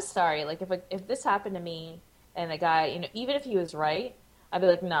 No, I'm sorry. Like, if this happened to me and a guy, even if he was right, I'd be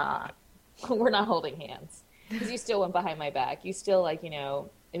like, nah, we're not holding hands. Because you still went behind my back. You still, even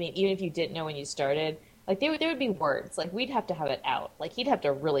if you didn't know when you started, like, there would be words. Like, we'd have to have it out. Like, he'd have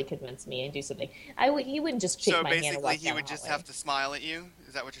to really convince me and do something. He wouldn't just shake So my hand and walk basically, he down would the just hallway. have to smile at you.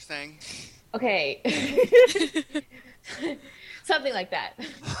 Is that what you're saying? Okay. Something like that. We'd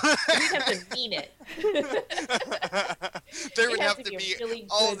have to mean it. There It would has have to to be be a really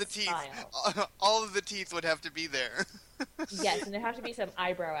all good the teeth. smile. All of the teeth would have to be there. Yes, and there'd have to be some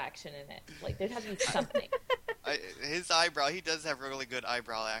eyebrow action in it. Like, there'd have to be something. His eyebrow. He does have really good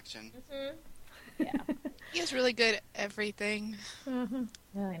eyebrow action. Mm-hmm. Yeah. He is really good at everything. Uh-huh.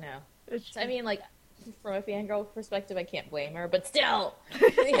 Yeah, I know. It's So, from a fangirl perspective, I can't blame her, but still, in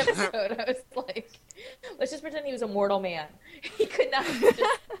the episode, I was like, let's just pretend he was a mortal man. He could not just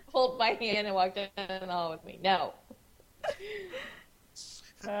hold my hand and walk down the hall with me. No.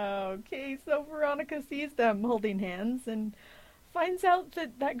 Okay, so Veronica sees them holding hands and finds out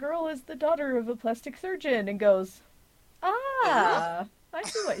that girl is the daughter of a plastic surgeon and goes, I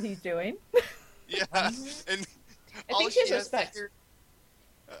see what he's doing. Yeah, and I think she has has to respect. hear-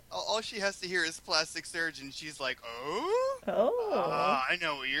 all she has to hear is plastic surgeon. She's like, oh, Oh. I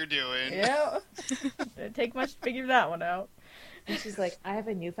know what you're doing. Yeah. Didn't take much to figure that one out. And she's like, I have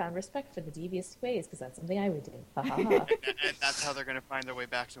a newfound respect for the devious ways, because that's something I would do. Ha ha ha. And that's how they're going to find their way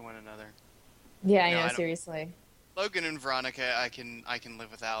back to one another. Yeah, I No, know, I don't- seriously. Logan and Veronica, I can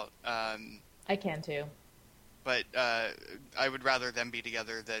live without. I can too. But I would rather them be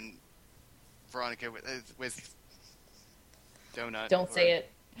together than Veronica with Donut. Don't say it.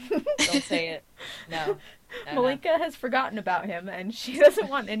 Don't say it. No. No, Malika has forgotten about him and she doesn't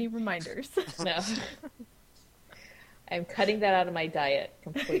want any reminders. no. I'm cutting that out of my diet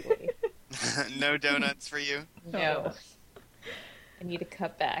completely. No donuts for you. No. I need to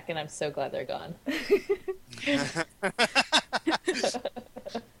cut back, and I'm so glad they're gone.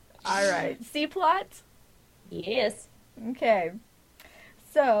 All right, C plot. Yes. Okay.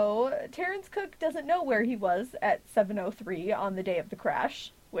 So, Terrence Cook doesn't know where he was at 7:03 on the day of the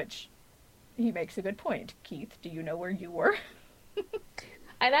crash, which he makes a good point. Keith, do you know where you were?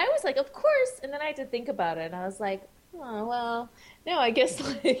 And I was like, of course. And then I had to think about it, and I was like, oh, well, no, I guess,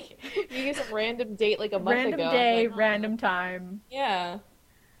 like, you use a random date, like, a month Random ago. day, Like, random time. yeah.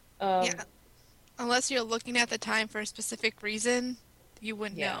 Yeah. Unless you're looking at the time for a specific reason, you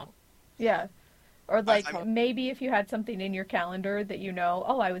wouldn't know. Yeah. Or, like, I'm- maybe if you had something in your calendar that you know,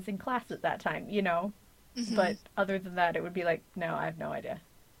 oh, I was in class at that time, you know? Mhm. But other than that, it would be like, no, I have no idea.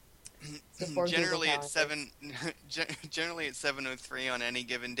 Before generally Google at 7:03 on any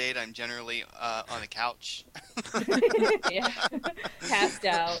given date, I'm generally on the couch. Yeah. Passed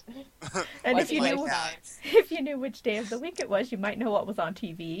out. And if Watching you my knew cats. if you knew which day of the week it was, you might know what was on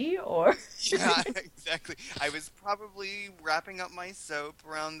TV or Yeah, exactly. I was probably wrapping up my soap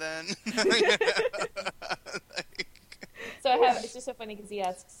around then. So it's just so funny because he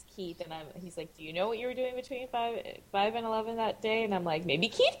asks Keith, and he's like, "Do you know what you were doing between 5 and 11 that day?" And I'm like, "Maybe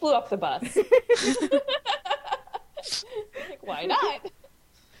Keith blew up the bus." Like, why not?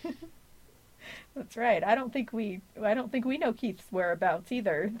 That's right. I don't think we know Keith's whereabouts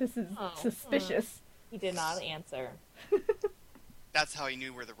either. This is Oh, suspicious. He did not answer. That's how he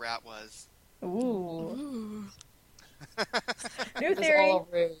knew where the rat was. Ooh. Ooh. New It was theory. all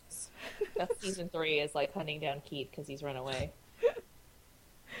a ruse. That's season 3 is like hunting down Keith because he's run away.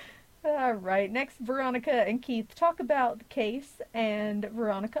 All right. Next, Veronica and Keith talk about the case, and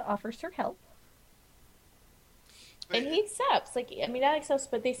Veronica offers her help. And he accepts. Like, I mean, not accepts,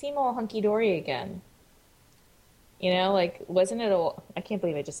 but they seem all hunky dory again. You know, like, wasn't it all? I can't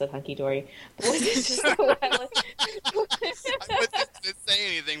believe I just said hunky dory. But was it just a while? I wasn't going to say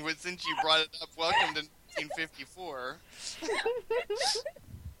anything, but since you brought it up, welcome to 1954. I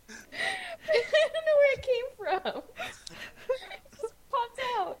don't know where it came from. It just popped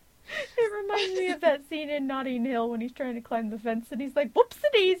out. It reminds me of that scene in Notting Hill when he's trying to climb the fence and he's like,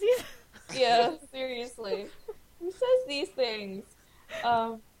 "Whoops-a-daisies." Yeah, seriously. Who says these things?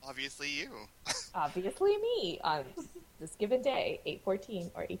 Obviously you. Obviously me on this given day,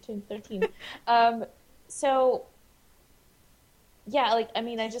 8/14 or 18/13. So, yeah, like, I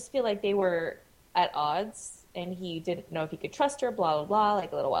mean, I just feel like they were at odds, and he didn't know if he could trust her, blah, blah, blah,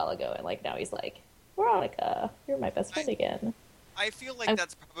 like a little while ago, and, like, now he's like, Veronica, you're my best friend again. I feel like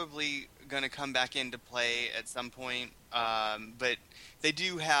that's probably going to come back into play at some point, but they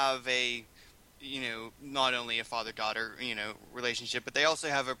do have a, you know, not only a father-daughter, you know, relationship, but they also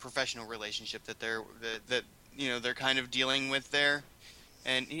have a professional relationship that they're kind of dealing with there,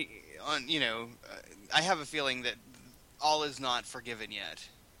 and I have a feeling that all is not forgiven yet.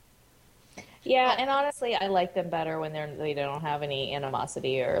 Yeah, and honestly, I like them better when they don't have any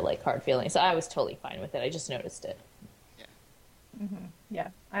animosity or, like, hard feelings, so I was totally fine with it. I just noticed it. Mm-hmm. Yeah,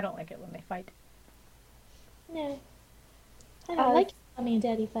 I don't like it when they fight. No. I don't like mommy and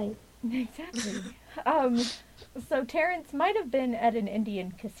daddy fight. Exactly. So Terrence might have been at an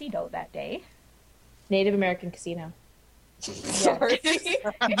Indian casino that day. Native American casino. Sorry.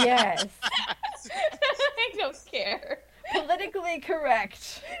 Yes. I don't care. Politically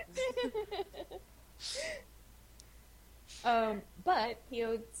correct. But he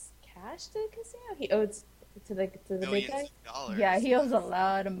owes cash to the casino. He owes to the big Millions guy. of dollars. Yeah, he owes a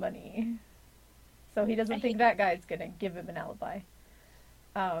lot of money. So he doesn't think that guy's going to give him an alibi.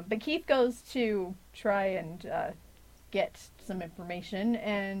 But Keith goes to try and get some information,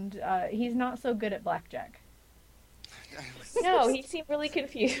 and he's not so good at blackjack. No, he seemed really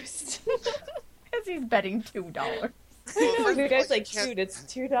confused. Because he's betting $2. I know, the guy's like, can't- dude, it's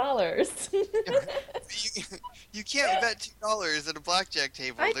 $2. You can't bet $2 at a blackjack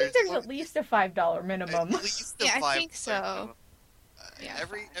table. I think there's one- at least a $5 minimum. At least a Yeah, I $5 think so. minimum. Yeah,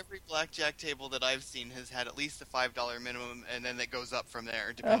 Every blackjack table that I've seen has had at least a $5 minimum, and then it goes up from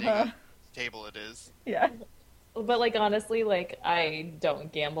there depending on what table it is. Yeah. But, like, honestly, like, I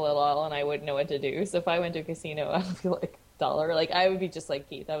don't gamble at all, and I wouldn't know what to do. So if I went to a casino, I would be like, dollar. Like, I would be just like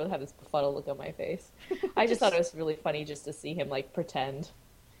Keith. I would have this befuddled look on my face. I just thought it was really funny just to see him, like, pretend.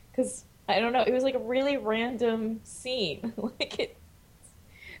 Because, I don't know, it was, like, a really random scene. Like,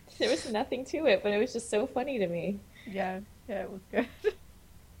 there was nothing to it, but it was just so funny to me. Yeah, it was good.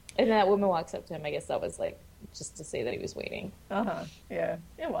 And then that woman walks up to him. I guess that was, like, just to say that he was waiting. Yeah,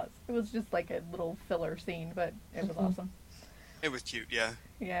 it was. It was just like a little filler scene, but it was awesome. It was cute, yeah.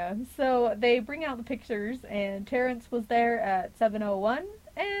 Yeah, so they bring out the pictures, and Terrence was there at 7:01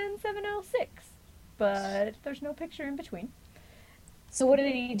 and 7:06, but there's no picture in between. So what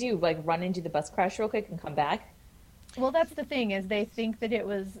did he do? Like, run into the bus crash real quick and come back? Well, that's the thing, is they think that it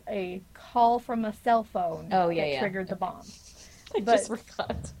was a call from a cell phone that triggered the bomb. I just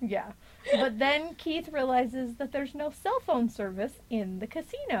forgot. Yeah. But then Keith realizes that there's no cell phone service in the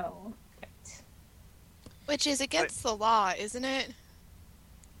casino. Which is against the law, isn't it?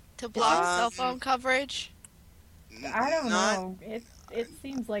 To block cell Um, phone coverage? I don't not, know. It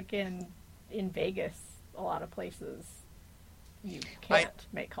seems like in Vegas, a lot of places you can't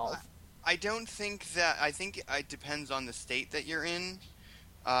make calls. I don't think that. I think it depends on the state that you're in.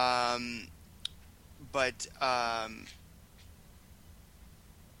 Um, but I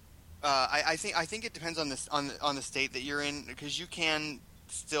think it depends on the state that you're in, because you can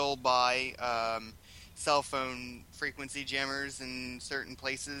still buy cell phone frequency jammers in certain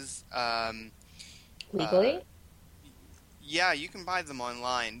places. Legally? Yeah, you can buy them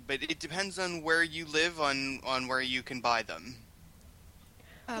online, but it depends on where you live on where you can buy them.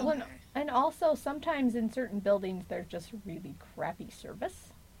 Oh, Well, and also sometimes in certain buildings there's just really crappy service.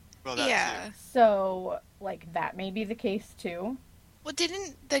 Well, that's yeah. So, like, that may be the case too. Well,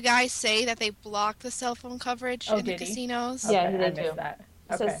 didn't the guy say that they blocked the cell phone coverage Oh, in the did he? casinos? Yeah, Okay, they I do. missed that.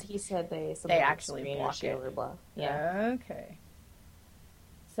 It Okay. says, he said they actually screen or block shield it. or blah. Yeah. Okay.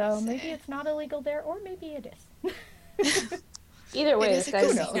 So maybe Sick. it's not illegal there, or maybe it is. Either way, It this is a guy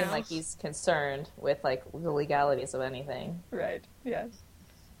doesn't casino. seem like he's concerned with like the legalities of anything. Right. Yes.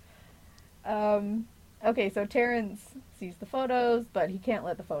 Okay, so Terrence sees the photos, but he can't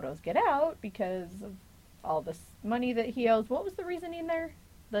let the photos get out because of all this money that he owes. What was the reasoning there?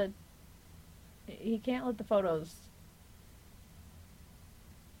 He can't let the photos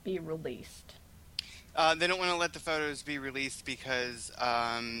be released. They don't want to let the photos be released because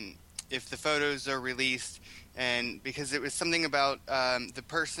if the photos are released, and because it was something about the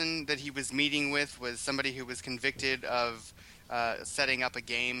person that he was meeting with was somebody who was convicted of setting up a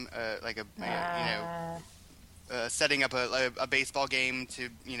game, setting up a baseball game to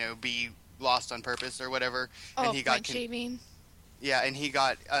be lost on purpose or whatever, Oh, and he got point shaving. yeah, and he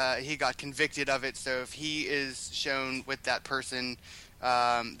got convicted of it. So if he is shown with that person,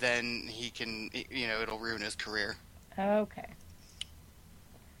 then he can, it'll ruin his career. Okay.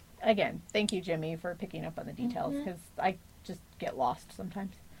 Again, thank you, Jimmy, for picking up on the details, because I just get lost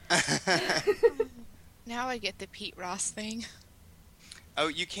sometimes. Now I get the Pete Ross thing. Oh,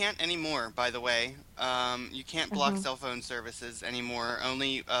 you can't anymore, by the way. You can't block cell phone services anymore.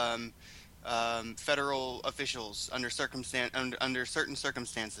 Only federal officials under certain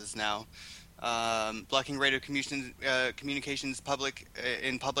circumstances now. Blocking radio communications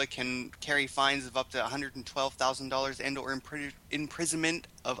in public can carry fines of up to $112,000 and/or imprisonment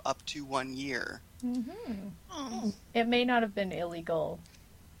of up to 1 year. Mm-hmm. Oh, It may not have been illegal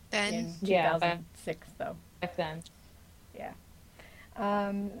then in Yeah, 2006, though. Back then. Yeah.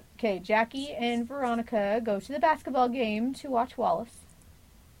 Okay, Jackie and Veronica go to the basketball game to watch Wallace.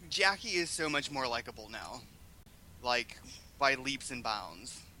 Jackie is so much more likable now, like by leaps and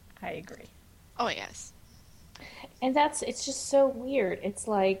bounds. I agree. oh yes. And it's just so weird. It's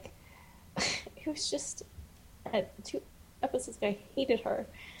like, it was just, at 2 episodes ago, I hated her.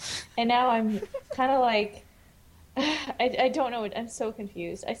 And now I'm kind of like, I don't know. I'm so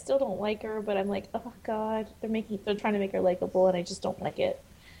confused. I still don't like her, but I'm like, oh god, they're trying to make her likable, and I just don't like it.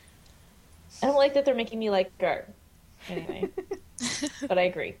 I don't like that they're making me like her. Anyway, but I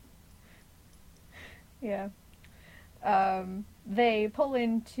agree. Yeah. They pull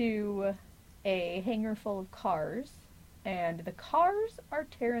into a hangar full of cars, and the cars are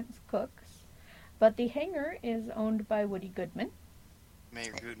Terrence Cook's, but the hangar is owned by Woody Goodman.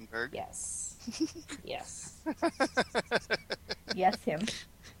 Mayor Gutenberg. Yes. Yes. Yes, him.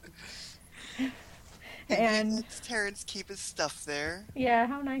 And lets Terrence keep his stuff there. yeah,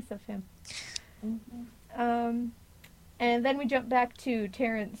 how nice of him. And then we jump back to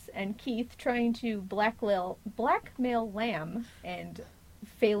Terrence and Keith trying to blackmail Lamb and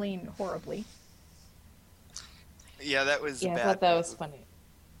failing horribly. Yeah, that was Yeah, bad. I thought that was funny.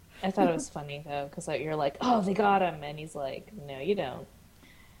 I thought it was funny, though, because you're like, oh, they got him. And he's like, no, you don't.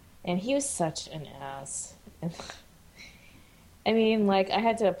 And he was such an ass. I mean, like, I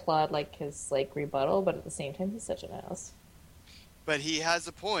had to applaud, like, his, like, rebuttal, but at the same time, he's such an ass. But he has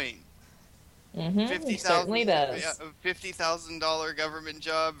a point. He certainly does. $50,000 government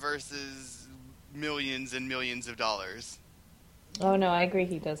job versus millions and millions of dollars. Oh, no, I agree.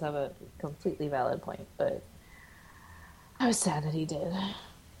 He does have a completely valid point, but I was sad that he did.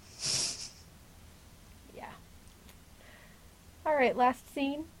 Yeah. All right, last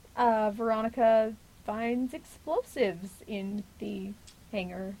scene. Veronica finds explosives in the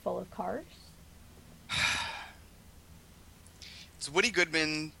hangar full of cars. It's Woody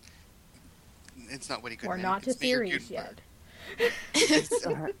Goodman. It's not Woody Goodman. We're not to it's Mayor theories Gutenberg.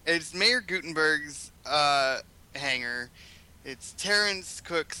 yet. It's Mayor Gutenberg's hangar. It's Terrence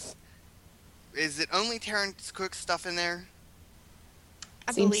Cook's. Is it only Terrence Cook's stuff in there?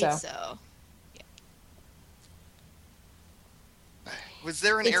 I Seems believe so. so. Was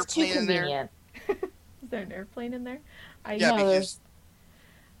there an It's too airplane in there? convenient. Is there an airplane in there? Yeah, No, because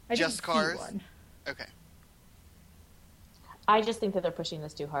I didn't just see cars? one. Okay. I just think that they're pushing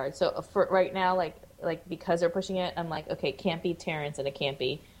this too hard. So for right now, like because they're pushing it, I'm like, okay, it can't be Terrence and it can't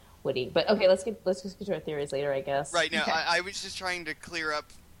be Woody. But okay, let's just get to our theories later, I guess. Right now, Okay. I was just trying to clear up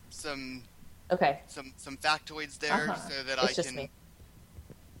some Okay. some factoids there so that It's just me.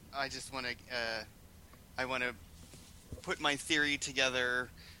 I just want to I want to put my theory together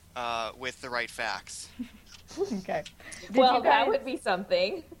with the right facts. Okay. Did Well, you that guys... would be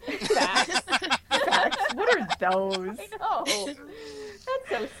something. Facts. Facts? What are those? I know. That's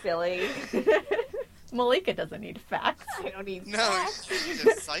so silly. Malika doesn't need facts. I don't need No, facts. she's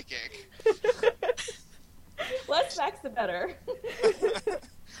just psychic. Less facts, the better.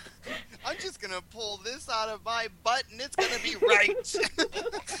 I'm just gonna pull this out of my butt and it's gonna be right.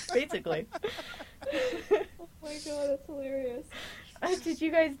 Basically. Oh my god, that's hilarious. Did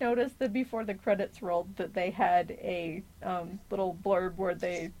you guys notice that before the credits rolled that they had a little blurb where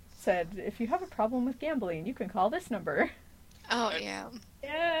they said, if you have a problem with gambling, you can call this number? Oh, yeah.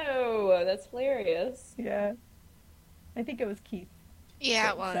 No, that's hilarious. Yeah. I think it was Keith.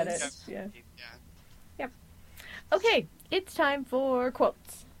 Yeah, it that was. said it. Yeah. Yeah. Okay, it's time for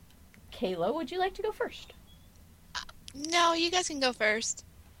quotes. Kaila, would you like to go first? No, you guys can go first.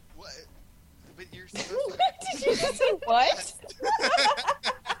 What? But you're supposed Did you just say what?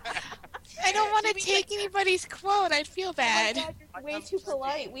 I don't want to take anybody's quote. I'd feel bad. Oh my god, you're way too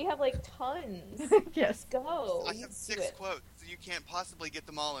polite. We have like tons. Yes. Go. I You have do 6 it. quotes, so you can't possibly get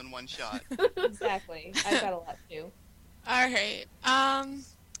them all in one shot. Exactly. I've got a lot too. All right. Now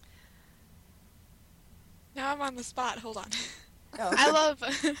I'm on the spot. Hold on. Oh. I love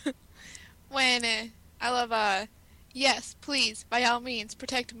when yes, please, by all means,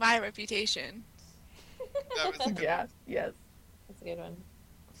 protect my reputation. That was a good Yeah, one. yes. That's a good one.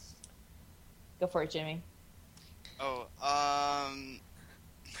 Go for it, Jimmy. Oh,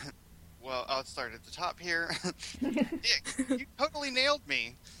 well, I'll start at the top here. Dick, you totally nailed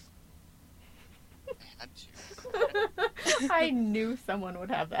me. I had to. I knew someone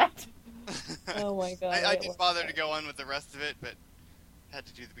would have that. Oh my god. I didn't bother to go on with the rest of it, but had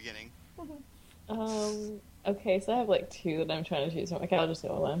to do the beginning. Okay, so I have like 2 that I'm trying to choose from. Okay, I'll just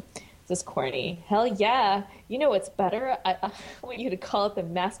go with one. This is corny. Hell yeah. You know what's better? I want you to call it the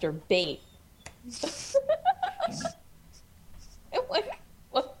master bait. I'm like,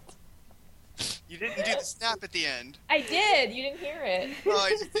 what? You didn't do the snap at the end. I did. You didn't hear it. Oh, I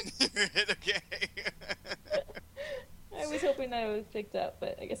just didn't hear it. Okay. I was hoping that it was picked up,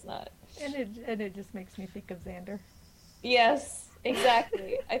 but I guess not. And it just makes me think of Xander. Yes,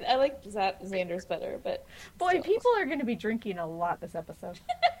 exactly. I like Xander's better, but Boy, still. people are going to be drinking a lot this episode.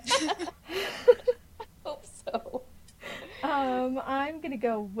 Hope so. I'm going to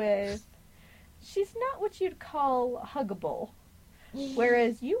go with, she's not what you'd call huggable,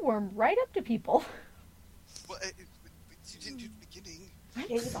 whereas you warm right up to people. Well, you didn't do the beginning.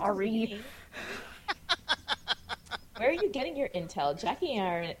 I'm sorry. Where are you getting your intel? Jackie and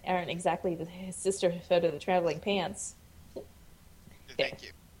I aren't exactly the sisterhood of the traveling pants. Thank you.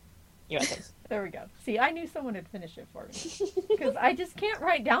 You're welcome. There we go. See, I knew someone would finish it for me. Because I just can't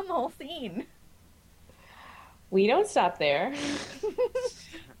write down the whole scene. We don't stop there.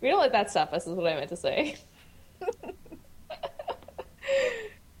 We don't let that stop us, is what I meant to say.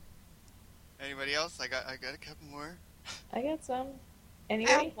 Anybody else? I got a couple more. I got some. I have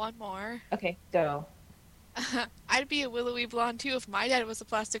Anyway? one more. Okay, go. I'd be a willowy blonde too if my dad was a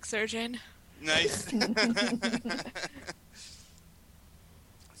plastic surgeon. Nice.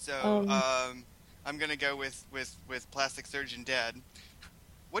 So, I'm gonna go with Plastic Surgeon Dad.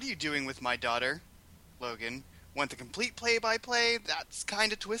 What are you doing with my daughter, Logan? Want the complete play-by-play? That's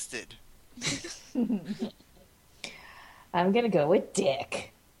kind of twisted. I'm gonna go with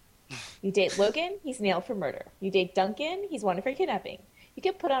Dick. You date Logan, he's nailed for murder. You date Duncan, he's wanted for kidnapping. You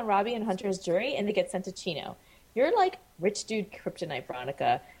get put on Robbie and Hunter's jury, and they get sent to Chino. You're like rich dude kryptonite,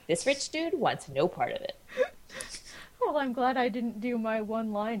 Veronica. This rich dude wants no part of it. Well, I'm glad I didn't do my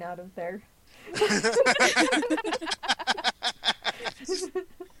one line out of there.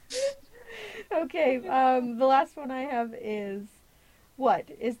 Okay, the last one I have is, what?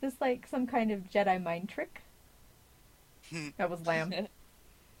 Is this like some kind of Jedi mind trick? That was Lamb.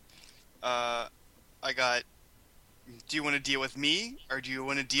 I got, do you want to deal with me, or do you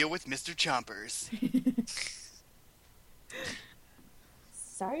want to deal with Mr. Chompers?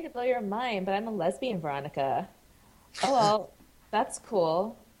 Sorry to blow your mind, but I'm a lesbian, Veronica. Oh well, that's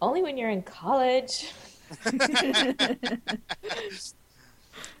cool. Only when you're in college.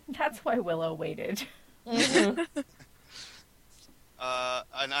 That's why Willow waited. Mm-hmm.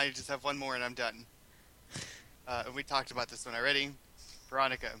 And I just have one more and I'm done. We talked about this one already.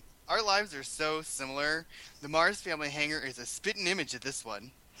 Veronica, our lives are so similar. The Mars family hangar is a spitting image of this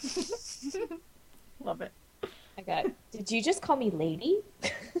one. Love it. I got. Did you just call me lady?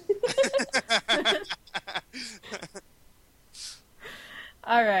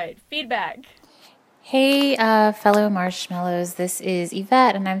 All right, feedback. Hey, fellow marshmallows. This is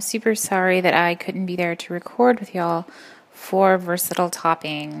Yvette, and I'm super sorry that I couldn't be there to record with y'all for Versatile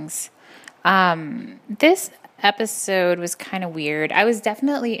Toppings. This episode was kind of weird. I was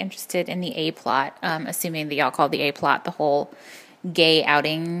definitely interested in the A-plot, assuming that y'all called the A-plot the whole gay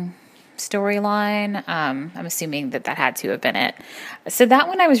outing storyline. I'm assuming that had to have been it. So that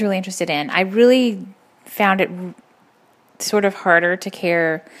one I was really interested in. I really found it sort of harder to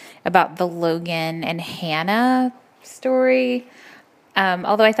care about the Logan and Hannah story.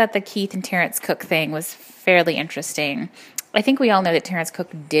 Although I thought the Keith and Terrence Cook thing was fairly interesting. I think we all know that Terrence Cook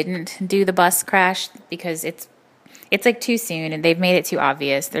didn't do the bus crash because it's like too soon and they've made it too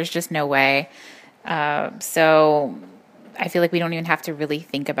obvious. There's just no way. So I feel like we don't even have to really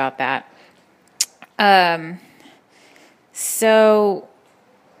think about that. So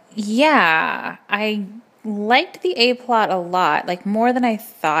yeah, I liked the A-plot a lot, like more than I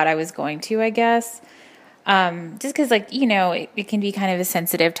thought I was going to, I guess. Just because, like, you know, it can be kind of a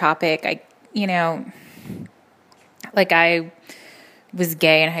sensitive topic. I was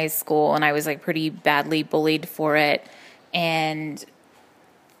gay in high school and I was like pretty badly bullied for it. And,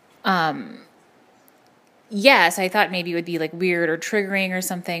 yes, I thought maybe it would be like weird or triggering or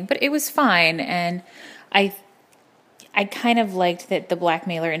something, but it was fine. And I kind of liked that the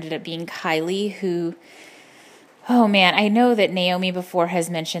blackmailer ended up being Kylie, who, oh man, I know that Naomi before has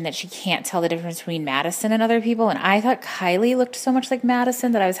mentioned that she can't tell the difference between Madison and other people, and I thought Kylie looked so much like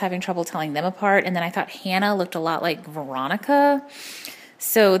Madison that I was having trouble telling them apart, and then I thought Hannah looked a lot like Veronica.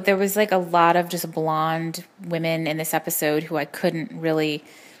 So there was like a lot of just blonde women in this episode who I couldn't really,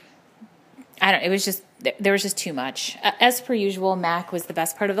 there was just too much. As per usual, Mac was the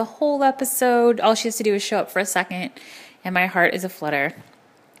best part of the whole episode. All she has to do is show up for a second, and my heart is aflutter.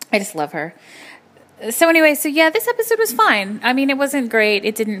 I just love her. So anyway, this episode was fine. I mean, it wasn't great.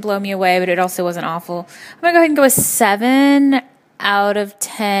 It didn't blow me away, but it also wasn't awful. I'm going to go ahead and go with 7 out of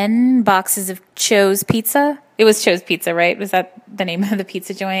 10 boxes of Cho's Pizza. It was Cho's Pizza, right? Was that the name of the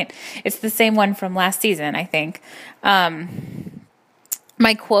pizza joint? It's the same one from last season, I think.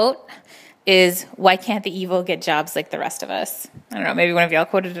 My quote is, "Why can't the evil get jobs like the rest of us?" I don't know, maybe one of y'all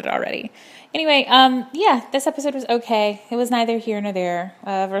quoted it already. Anyway, this episode was okay. It was neither here nor there.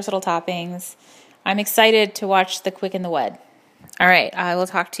 Versatile Toppings. I'm excited to watch The Quick and the Wed. All right, I will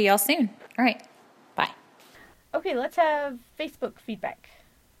talk to y'all soon. All right, bye. Okay, let's have Facebook feedback.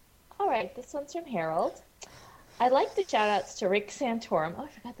 All right, this one's from Harold. I'd like the shout-outs to Rick Santorum. Oh, I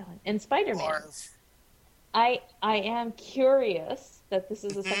forgot that one. And Spider-Man. I am curious that this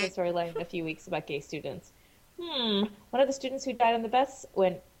is the second storyline in a few weeks about gay students. One of the students who died on the bus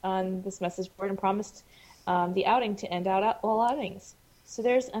went on this message board and promised the outing to end out all outings. So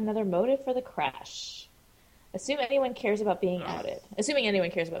there's another motive for the crash. Assuming anyone cares about being outed.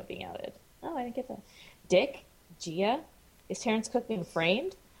 Oh, I didn't get that. Dick, Gia, is Terrence Cook being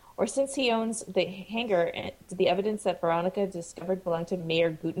framed? Or since he owns the hangar, did the evidence that Veronica discovered belong to Mayor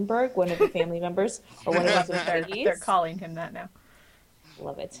Gutenberg, one of the family members, or one of his employees? They're calling him that now.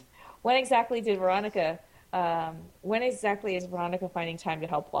 Love it. When exactly is Veronica finding time to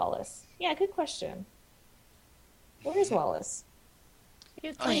help Wallace? Yeah, good question. Where is Wallace? He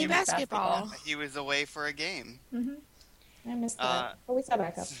was playing basketball. He was away for a game. Mm-hmm. I missed that. But we saw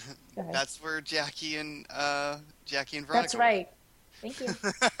back up. Go ahead. That's where Jackie and Veronica. That's right. Thank you.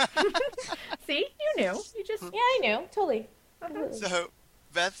 See, you knew. Yeah, I knew. Totally. So,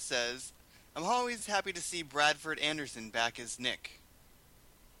 Beth says, "I'm always happy to see Bradford Anderson back as Nick."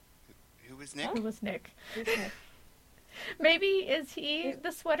 Who was Nick? Who was Nick? Maybe is he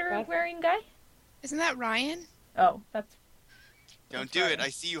the sweater-wearing guy? Isn't that Ryan? Oh, that's... Don't do it. I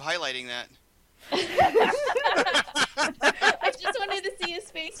see you highlighting that. I just wanted to see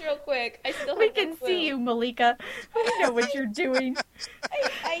his face real quick. We can see you, Malika. We know what you're doing.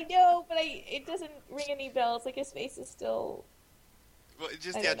 I know, but it doesn't ring any bells. Like, his face is still... Well,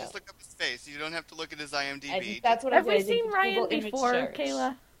 just look up his face. You don't have to look at his IMDb. That's what Have we seen Ryan before,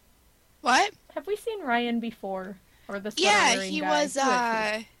 Kaila? What? Have we seen Ryan before? Or the he guy? Was,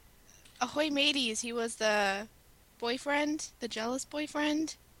 Ahoy Mateys. He was the boyfriend, the jealous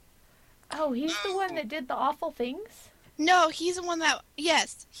boyfriend. Oh, he's the one that did the awful things? No, he's the one that...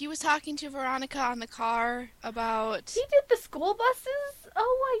 Yes, he was talking to Veronica on the car about... He did the school buses?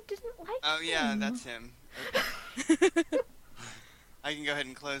 Oh, I didn't like him. Oh, yeah, that's him. I can go ahead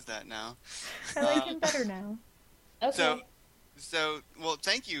and close that now. I like him better now. Okay. Well,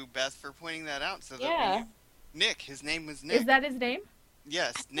 thank you, Beth, for pointing that out. So that Yeah. Nick, his name was Nick. Is that his name?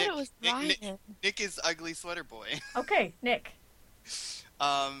 Yes, I Nick. thought it was Ryan. Nick is Ugly Sweater Boy. Okay, Nick.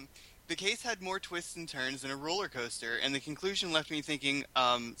 The case had more twists and turns than a roller coaster, and the conclusion left me thinking,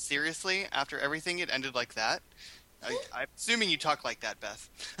 seriously, after everything, it ended like that? I'm assuming you talk like that, Beth.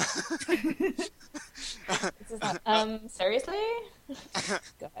 This is not, seriously?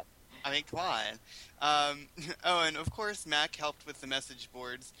 Go ahead. I mean, come on. And of course, Mac helped with the message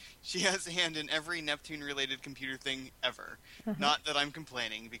boards. She has a hand in every Neptune-related computer thing ever. Not that I'm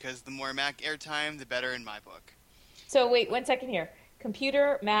complaining, because the more Mac airtime, the better in my book. So wait, 1 second here.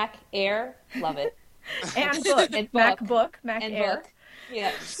 Computer, Mac, Air, love it. And book. And MacBook, Mac and Air. book.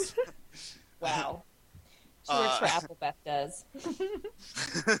 Yeah. Wow. She works for Apple, Beth does.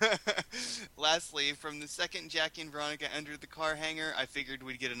 Lastly, from the second Jackie and Veronica entered the car hangar, I figured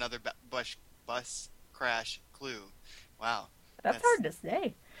we'd get another bus crash clue. Wow. That's hard to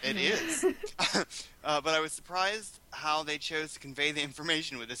say. It is. But I was surprised how they chose to convey the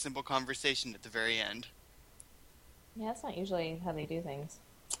information with a simple conversation at the very end. Yeah, that's not usually how they do things.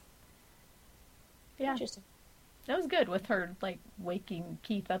 Yeah. Interesting. That was good with her, like, waking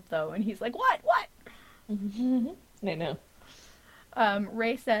Keith up, though, and he's like, what? I know.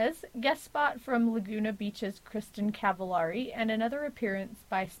 Ray says, guest spot from Laguna Beach's Kristen Cavallari, and another appearance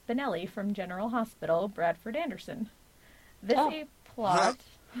by Spinelli from General Hospital, Bradford Anderson. This a plot...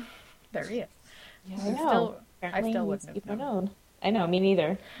 There he is. Yeah, I know. I still wouldn't have known. I know, me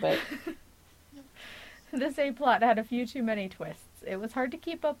neither, but... This A-plot had a few too many twists. It was hard to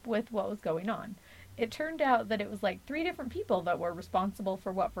keep up with what was going on. It turned out that it was like 3 different people that were responsible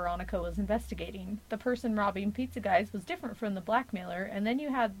for what Veronica was investigating. The person robbing pizza guys was different from the blackmailer, and then you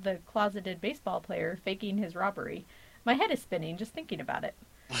had the closeted baseball player faking his robbery. My head is spinning just thinking about it.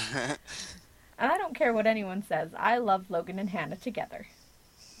 And I don't care what anyone says. I love Logan and Hannah together.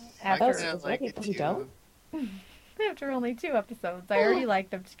 After only 2 episodes, I already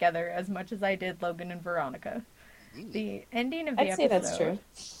liked them together as much as I did Logan and Veronica. The ending of the episode... I'd say that's true.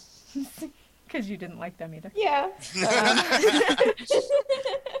 Because you didn't like them either. Yeah.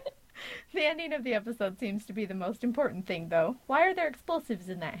 The ending of the episode seems to be the most important thing, though. Why are there explosives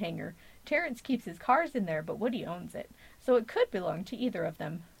in that hangar? Terrence keeps his cars in there, but Woody owns it. So it could belong to either of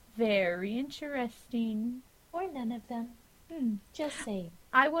them. Very interesting. Or none of them. Just saying.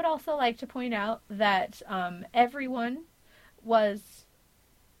 I would also like to point out that everyone was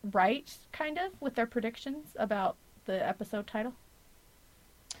right, kind of, with their predictions about the episode title.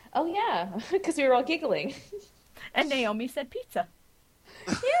 Oh, yeah, because we were all giggling. And Naomi said pizza.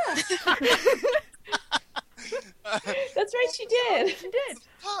 Yeah. That's right, she did. She did.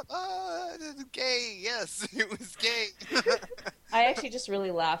 Gay, yes, it was gay. I actually just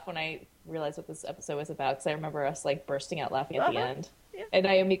really laughed when I realized what this episode was about, because I remember us, like, bursting out laughing at the end. Yeah. And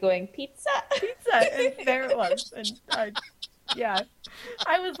Naomi going, pizza! Pizza! And there it was. And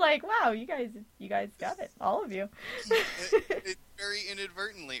I was like, wow, you guys got it. All of you. It very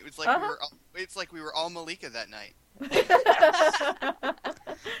inadvertently. It was like we were all Malika that night.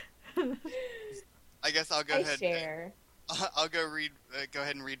 I guess I'll go ahead. Share. I'll go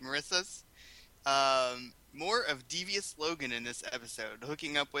ahead and read Marissa's. More of devious Logan in this episode,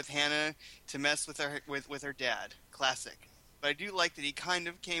 hooking up with Hannah to mess with her dad. Classic. But I do like that he kind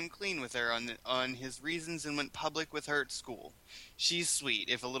of came clean with her on his reasons and went public with her at school. She's sweet,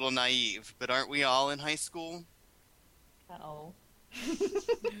 if a little naive, but aren't we all in high school? Uh-oh.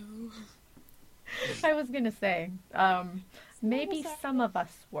 No. I was going to say, maybe some of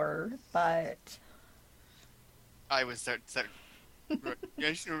us were, but... I was so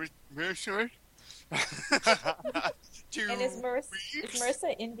yes, sure. And is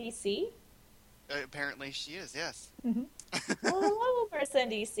Marissa in DC? Apparently she is, yes. Mm-hmm. Well, hello, Marissa in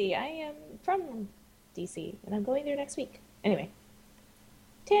DC. I am from DC, and I'm going there next week. Anyway.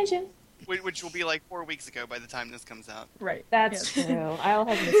 Tangent. Which will be like 4 weeks ago by the time this comes out. Right. That's true. I'll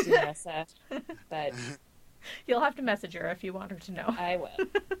have missed you, Marissa. But you'll have to message her if you want her to know. I will.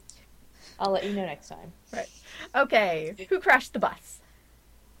 I'll let you know next time. Right. Okay. Who crashed the bus?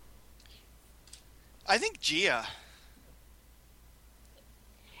 I think Gia.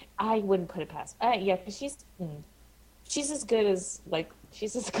 I wouldn't put it past. Yeah, because she's as good as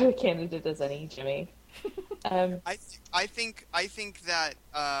she's as good a candidate as any, Jimmy. I think that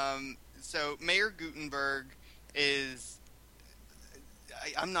so Mayor Gutenberg is.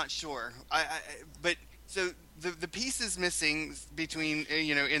 I'm not sure. But so the piece is missing between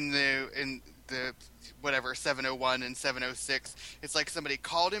in the whatever 701 and 706. It's like somebody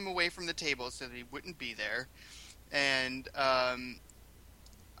called him away from the table so that he wouldn't be there, and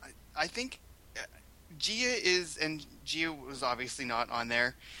I think Gia is, and Gia was obviously not on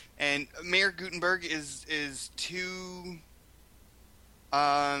there, and Mayor Gutenberg is too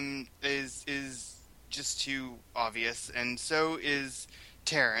is just too obvious, and so is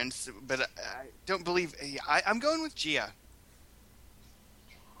Terrence. But I don't believe I'm going with Gia.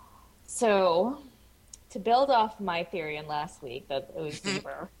 So, to build off my theory in last week that it was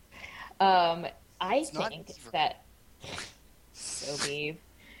Beaver, I think that so Beav.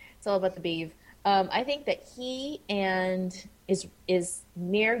 It's all about the Beav. I think that he is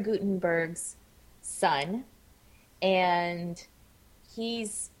Mayor Gutenberg's son, and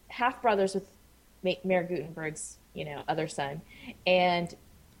he's half brothers with Mayor Gutenberg's, other son, and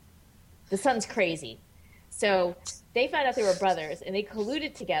the son's crazy. So they found out they were brothers, and they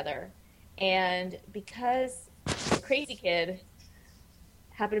colluded together. And because the crazy kid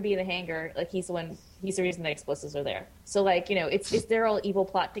happened to be in the hangar, like he's the reason the explosives are there. So it's their all evil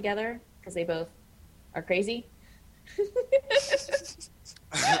plot together because they both are crazy.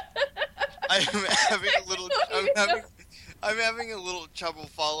 I'm having a little trouble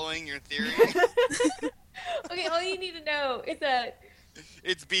following your theory. Okay, all you need to know is that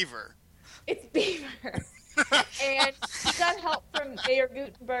it's Beaver. It's Beaver. And he got help from Mayor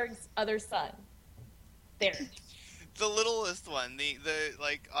Gutenberg's other son. There. The littlest one, the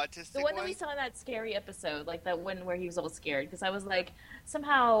autistic the one that we saw in that scary episode, like that one where he was all scared. Because I was like,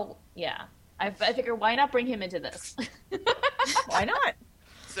 somehow, yeah. I figure, why not bring him into this? Why not?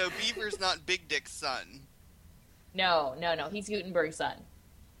 So Beaver's not Big Dick's son. No. He's Gutenberg's son.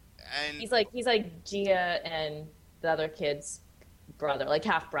 And he's like Gia and the other kid's brother, like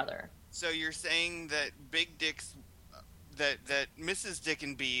half brother. So you're saying that Big Dick's that Mrs. Dick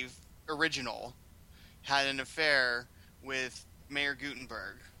and Beav original had an affair with Mayor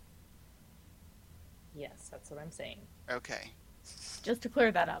Gutenberg. Yes, that's what I'm saying. Okay. Just to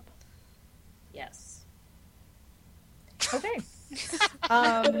clear that up. Yes. Okay.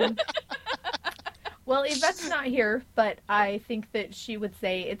 Well, Yvette's not here, but I think that she would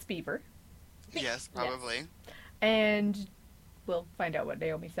say it's Beaver. Yes, probably. Yes. And we'll find out what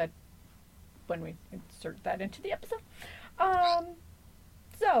Naomi said when we insert that into the episode.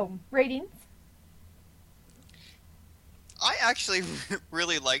 So, ratings. I actually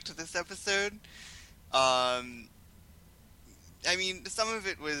really liked this episode. I mean, some of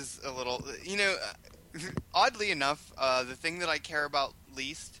it was a little, oddly enough, the thing that I care about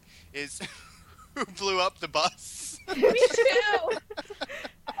least is who blew up the bus. Me too!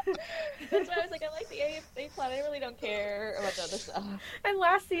 That's why I was like, I like the A plot. I really don't care about the other stuff. And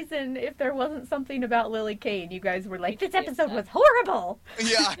last season, if there wasn't something about Lily Kane, you guys were like, this episode was horrible!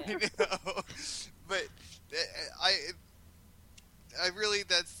 Yeah, I know. But I really,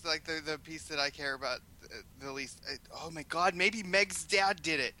 that's like the piece that I care about the least. Oh my god, maybe Meg's dad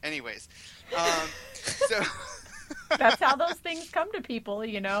did it. Anyways. So that's how those things come to people,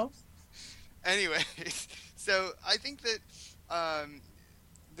 Anyways, so I think that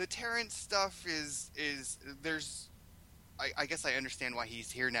the Terrence stuff is there's I guess I understand why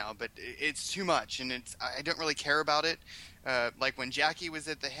he's here now, but it's too much, and I don't really care about it. Like when Jackie was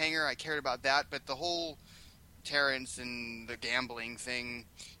at the hangar, I cared about that, but the whole Terrence and the gambling thing,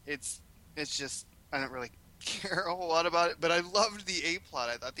 it's just I don't really care a whole lot about it. But I loved the A plot.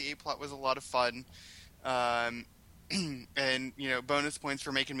 I thought the A plot was a lot of fun. And bonus points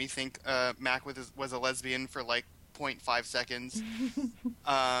for making me think Mac was a lesbian for like 0.5 seconds.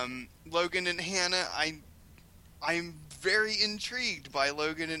 Logan and Hannah, I'm very intrigued by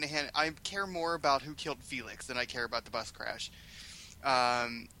Logan and Hannah. I care more about who killed Felix than I care about the bus crash.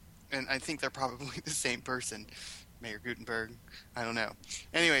 And I think they're probably the same person. Mayor Gutenberg. I don't know.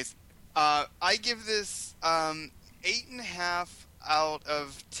 Anyways, I give this 8.5 out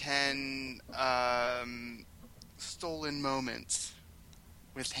of 10 stolen moments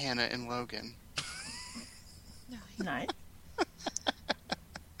with Hannah and Logan. Nice.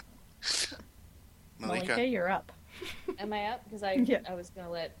 Malika, you're up. Am I up? Because I was going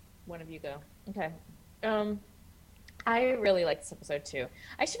to let one of you go. Okay. I really liked this episode too.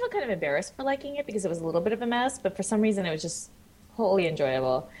 I actually feel kind of embarrassed for liking it because it was a little bit of a mess, but for some reason it was just wholly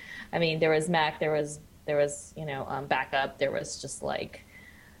enjoyable. I mean, there was Mac, there was backup, there was just like,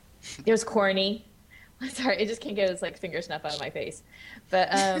 there's corny. Sorry, it just can't get its like finger snuff out of my face.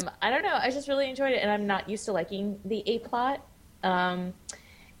 But I don't know, I just really enjoyed it, and I'm not used to liking the A plot. I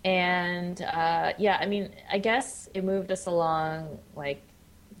mean, I guess it moved us along like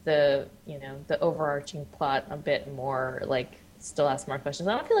the overarching plot a bit more, like still ask more questions.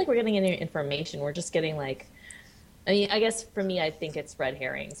 I don't feel like we're getting any information. We're just getting like, I mean, I guess for me, I think it's red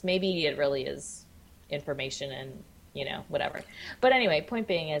herrings. Maybe it really is information, and whatever. But anyway, point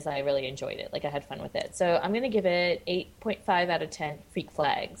being is I really enjoyed it. Like, I had fun with it. So I'm going to give it 8.5 out of 10 freak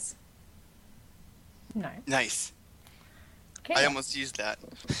flags. Nice. Okay. I almost used that.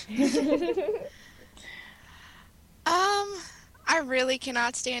 I really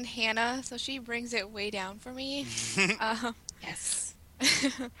cannot stand Hannah, so she brings it way down for me. Yes.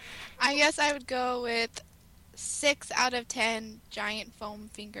 I guess I would go with 6 out of 10 giant foam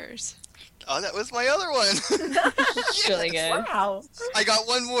fingers. Oh, that was my other one. Really good. Wow. I got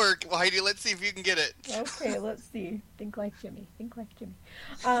one more. Well, Heidi, let's see if you can get it. Okay, let's see. Think like Jimmy.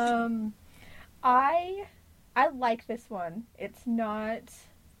 I like this one. It's not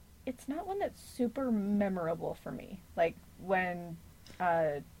one that's super memorable for me. Like, when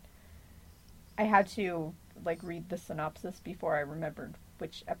I had to read the synopsis before I remembered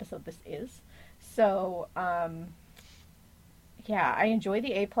which episode this is. So, yeah, I enjoy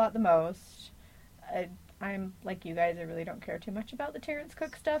the A-plot the most. I'm like you guys, I really don't care too much about the Terrence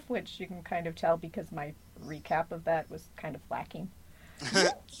Cook stuff, which you can kind of tell because my recap of that was kind of lacking.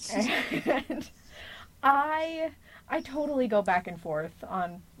 And I totally go back and forth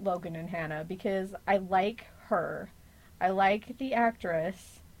on Logan and Hannah because I like her. I like the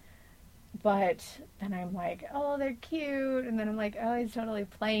actress. But then I'm like, oh, they're cute. And then I'm like, oh, he's totally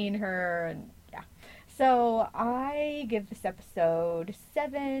playing her. And yeah. So I give this episode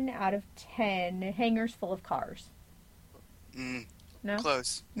 7 out of 10 hangars full of cars. No?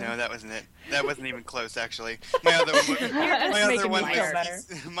 Close. No, that wasn't it. That wasn't even close, actually. My other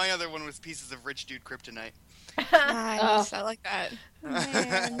one was pieces of rich dude kryptonite. Nice. I like that.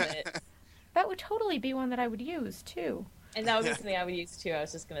 Man. That would totally be one that I would use, too. And that would be something I would use, too. I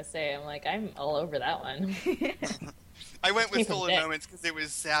was just going to say, I'm all over that one. I went with Full of Moments because it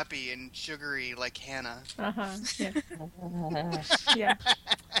was sappy and sugary like Hannah. Yeah. Yeah.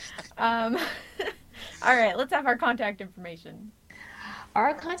 All right, let's have our contact information.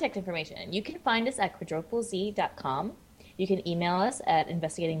 Our contact information. You can find us at quadrupleZ.com. You can email us at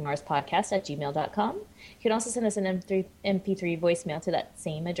investigatingmarspodcast@gmail.com. You can also send us an MP3 voicemail to that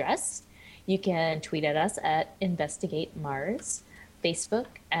same address. You can tweet at us at InvestigateMars. Facebook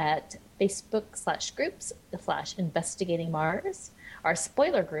at Facebook/groups/InvestigatingMars. Our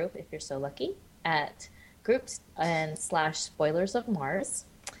spoiler group, if you're so lucky, at groups and /spoilers of Mars.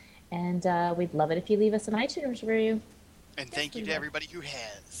 And we'd love it if you leave us an iTunes review. And thank you to everybody who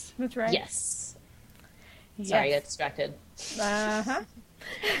has. That's right. Yes. Sorry, I got distracted.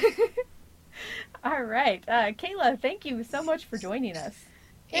 All right. Kaila, thank you so much for joining us.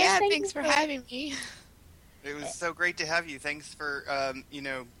 Yeah, thanks for having me. It was so great to have you. Thanks for,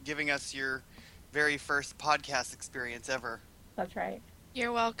 giving us your very first podcast experience ever. That's right.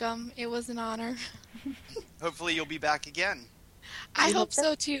 You're welcome. It was an honor. Hopefully you'll be back again. I hope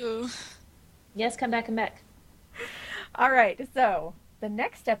so, too. Yes, come back. All right, so the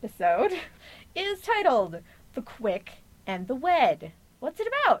next episode is titled The Quick and the Wed. What's it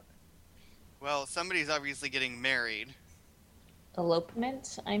about? Well, somebody's obviously getting married.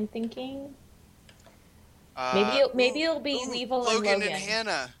 Elopement, I'm thinking. Maybe it'll be Weevil and Logan. And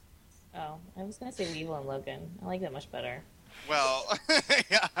Hannah. Oh, I was going to say Weevil and Logan. I like that much better. Well,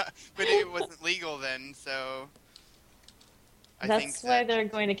 yeah, but it wasn't legal then, so... That's why they're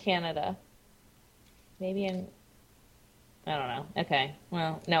going to Canada. Maybe I don't know. Okay.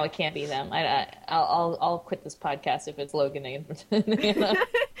 Well, no, it can't be them. I'll quit this podcast if it's Logan and Hannah.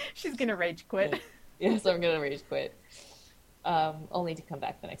 She's gonna rage quit. Yes, I'm gonna rage quit. Only to come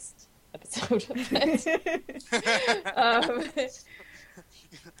back the next episode.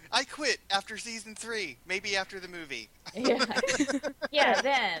 I quit after season 3. Maybe after the movie. Yeah.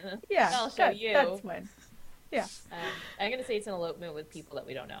 Then. Yeah, I'll show you. That's when. Yeah. I'm gonna say it's an elopement with people that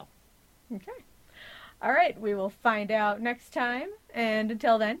we don't know. Okay. All right, we will find out next time. And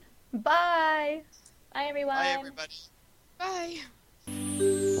until then, bye. Bye, everyone. Bye, everybody. Bye.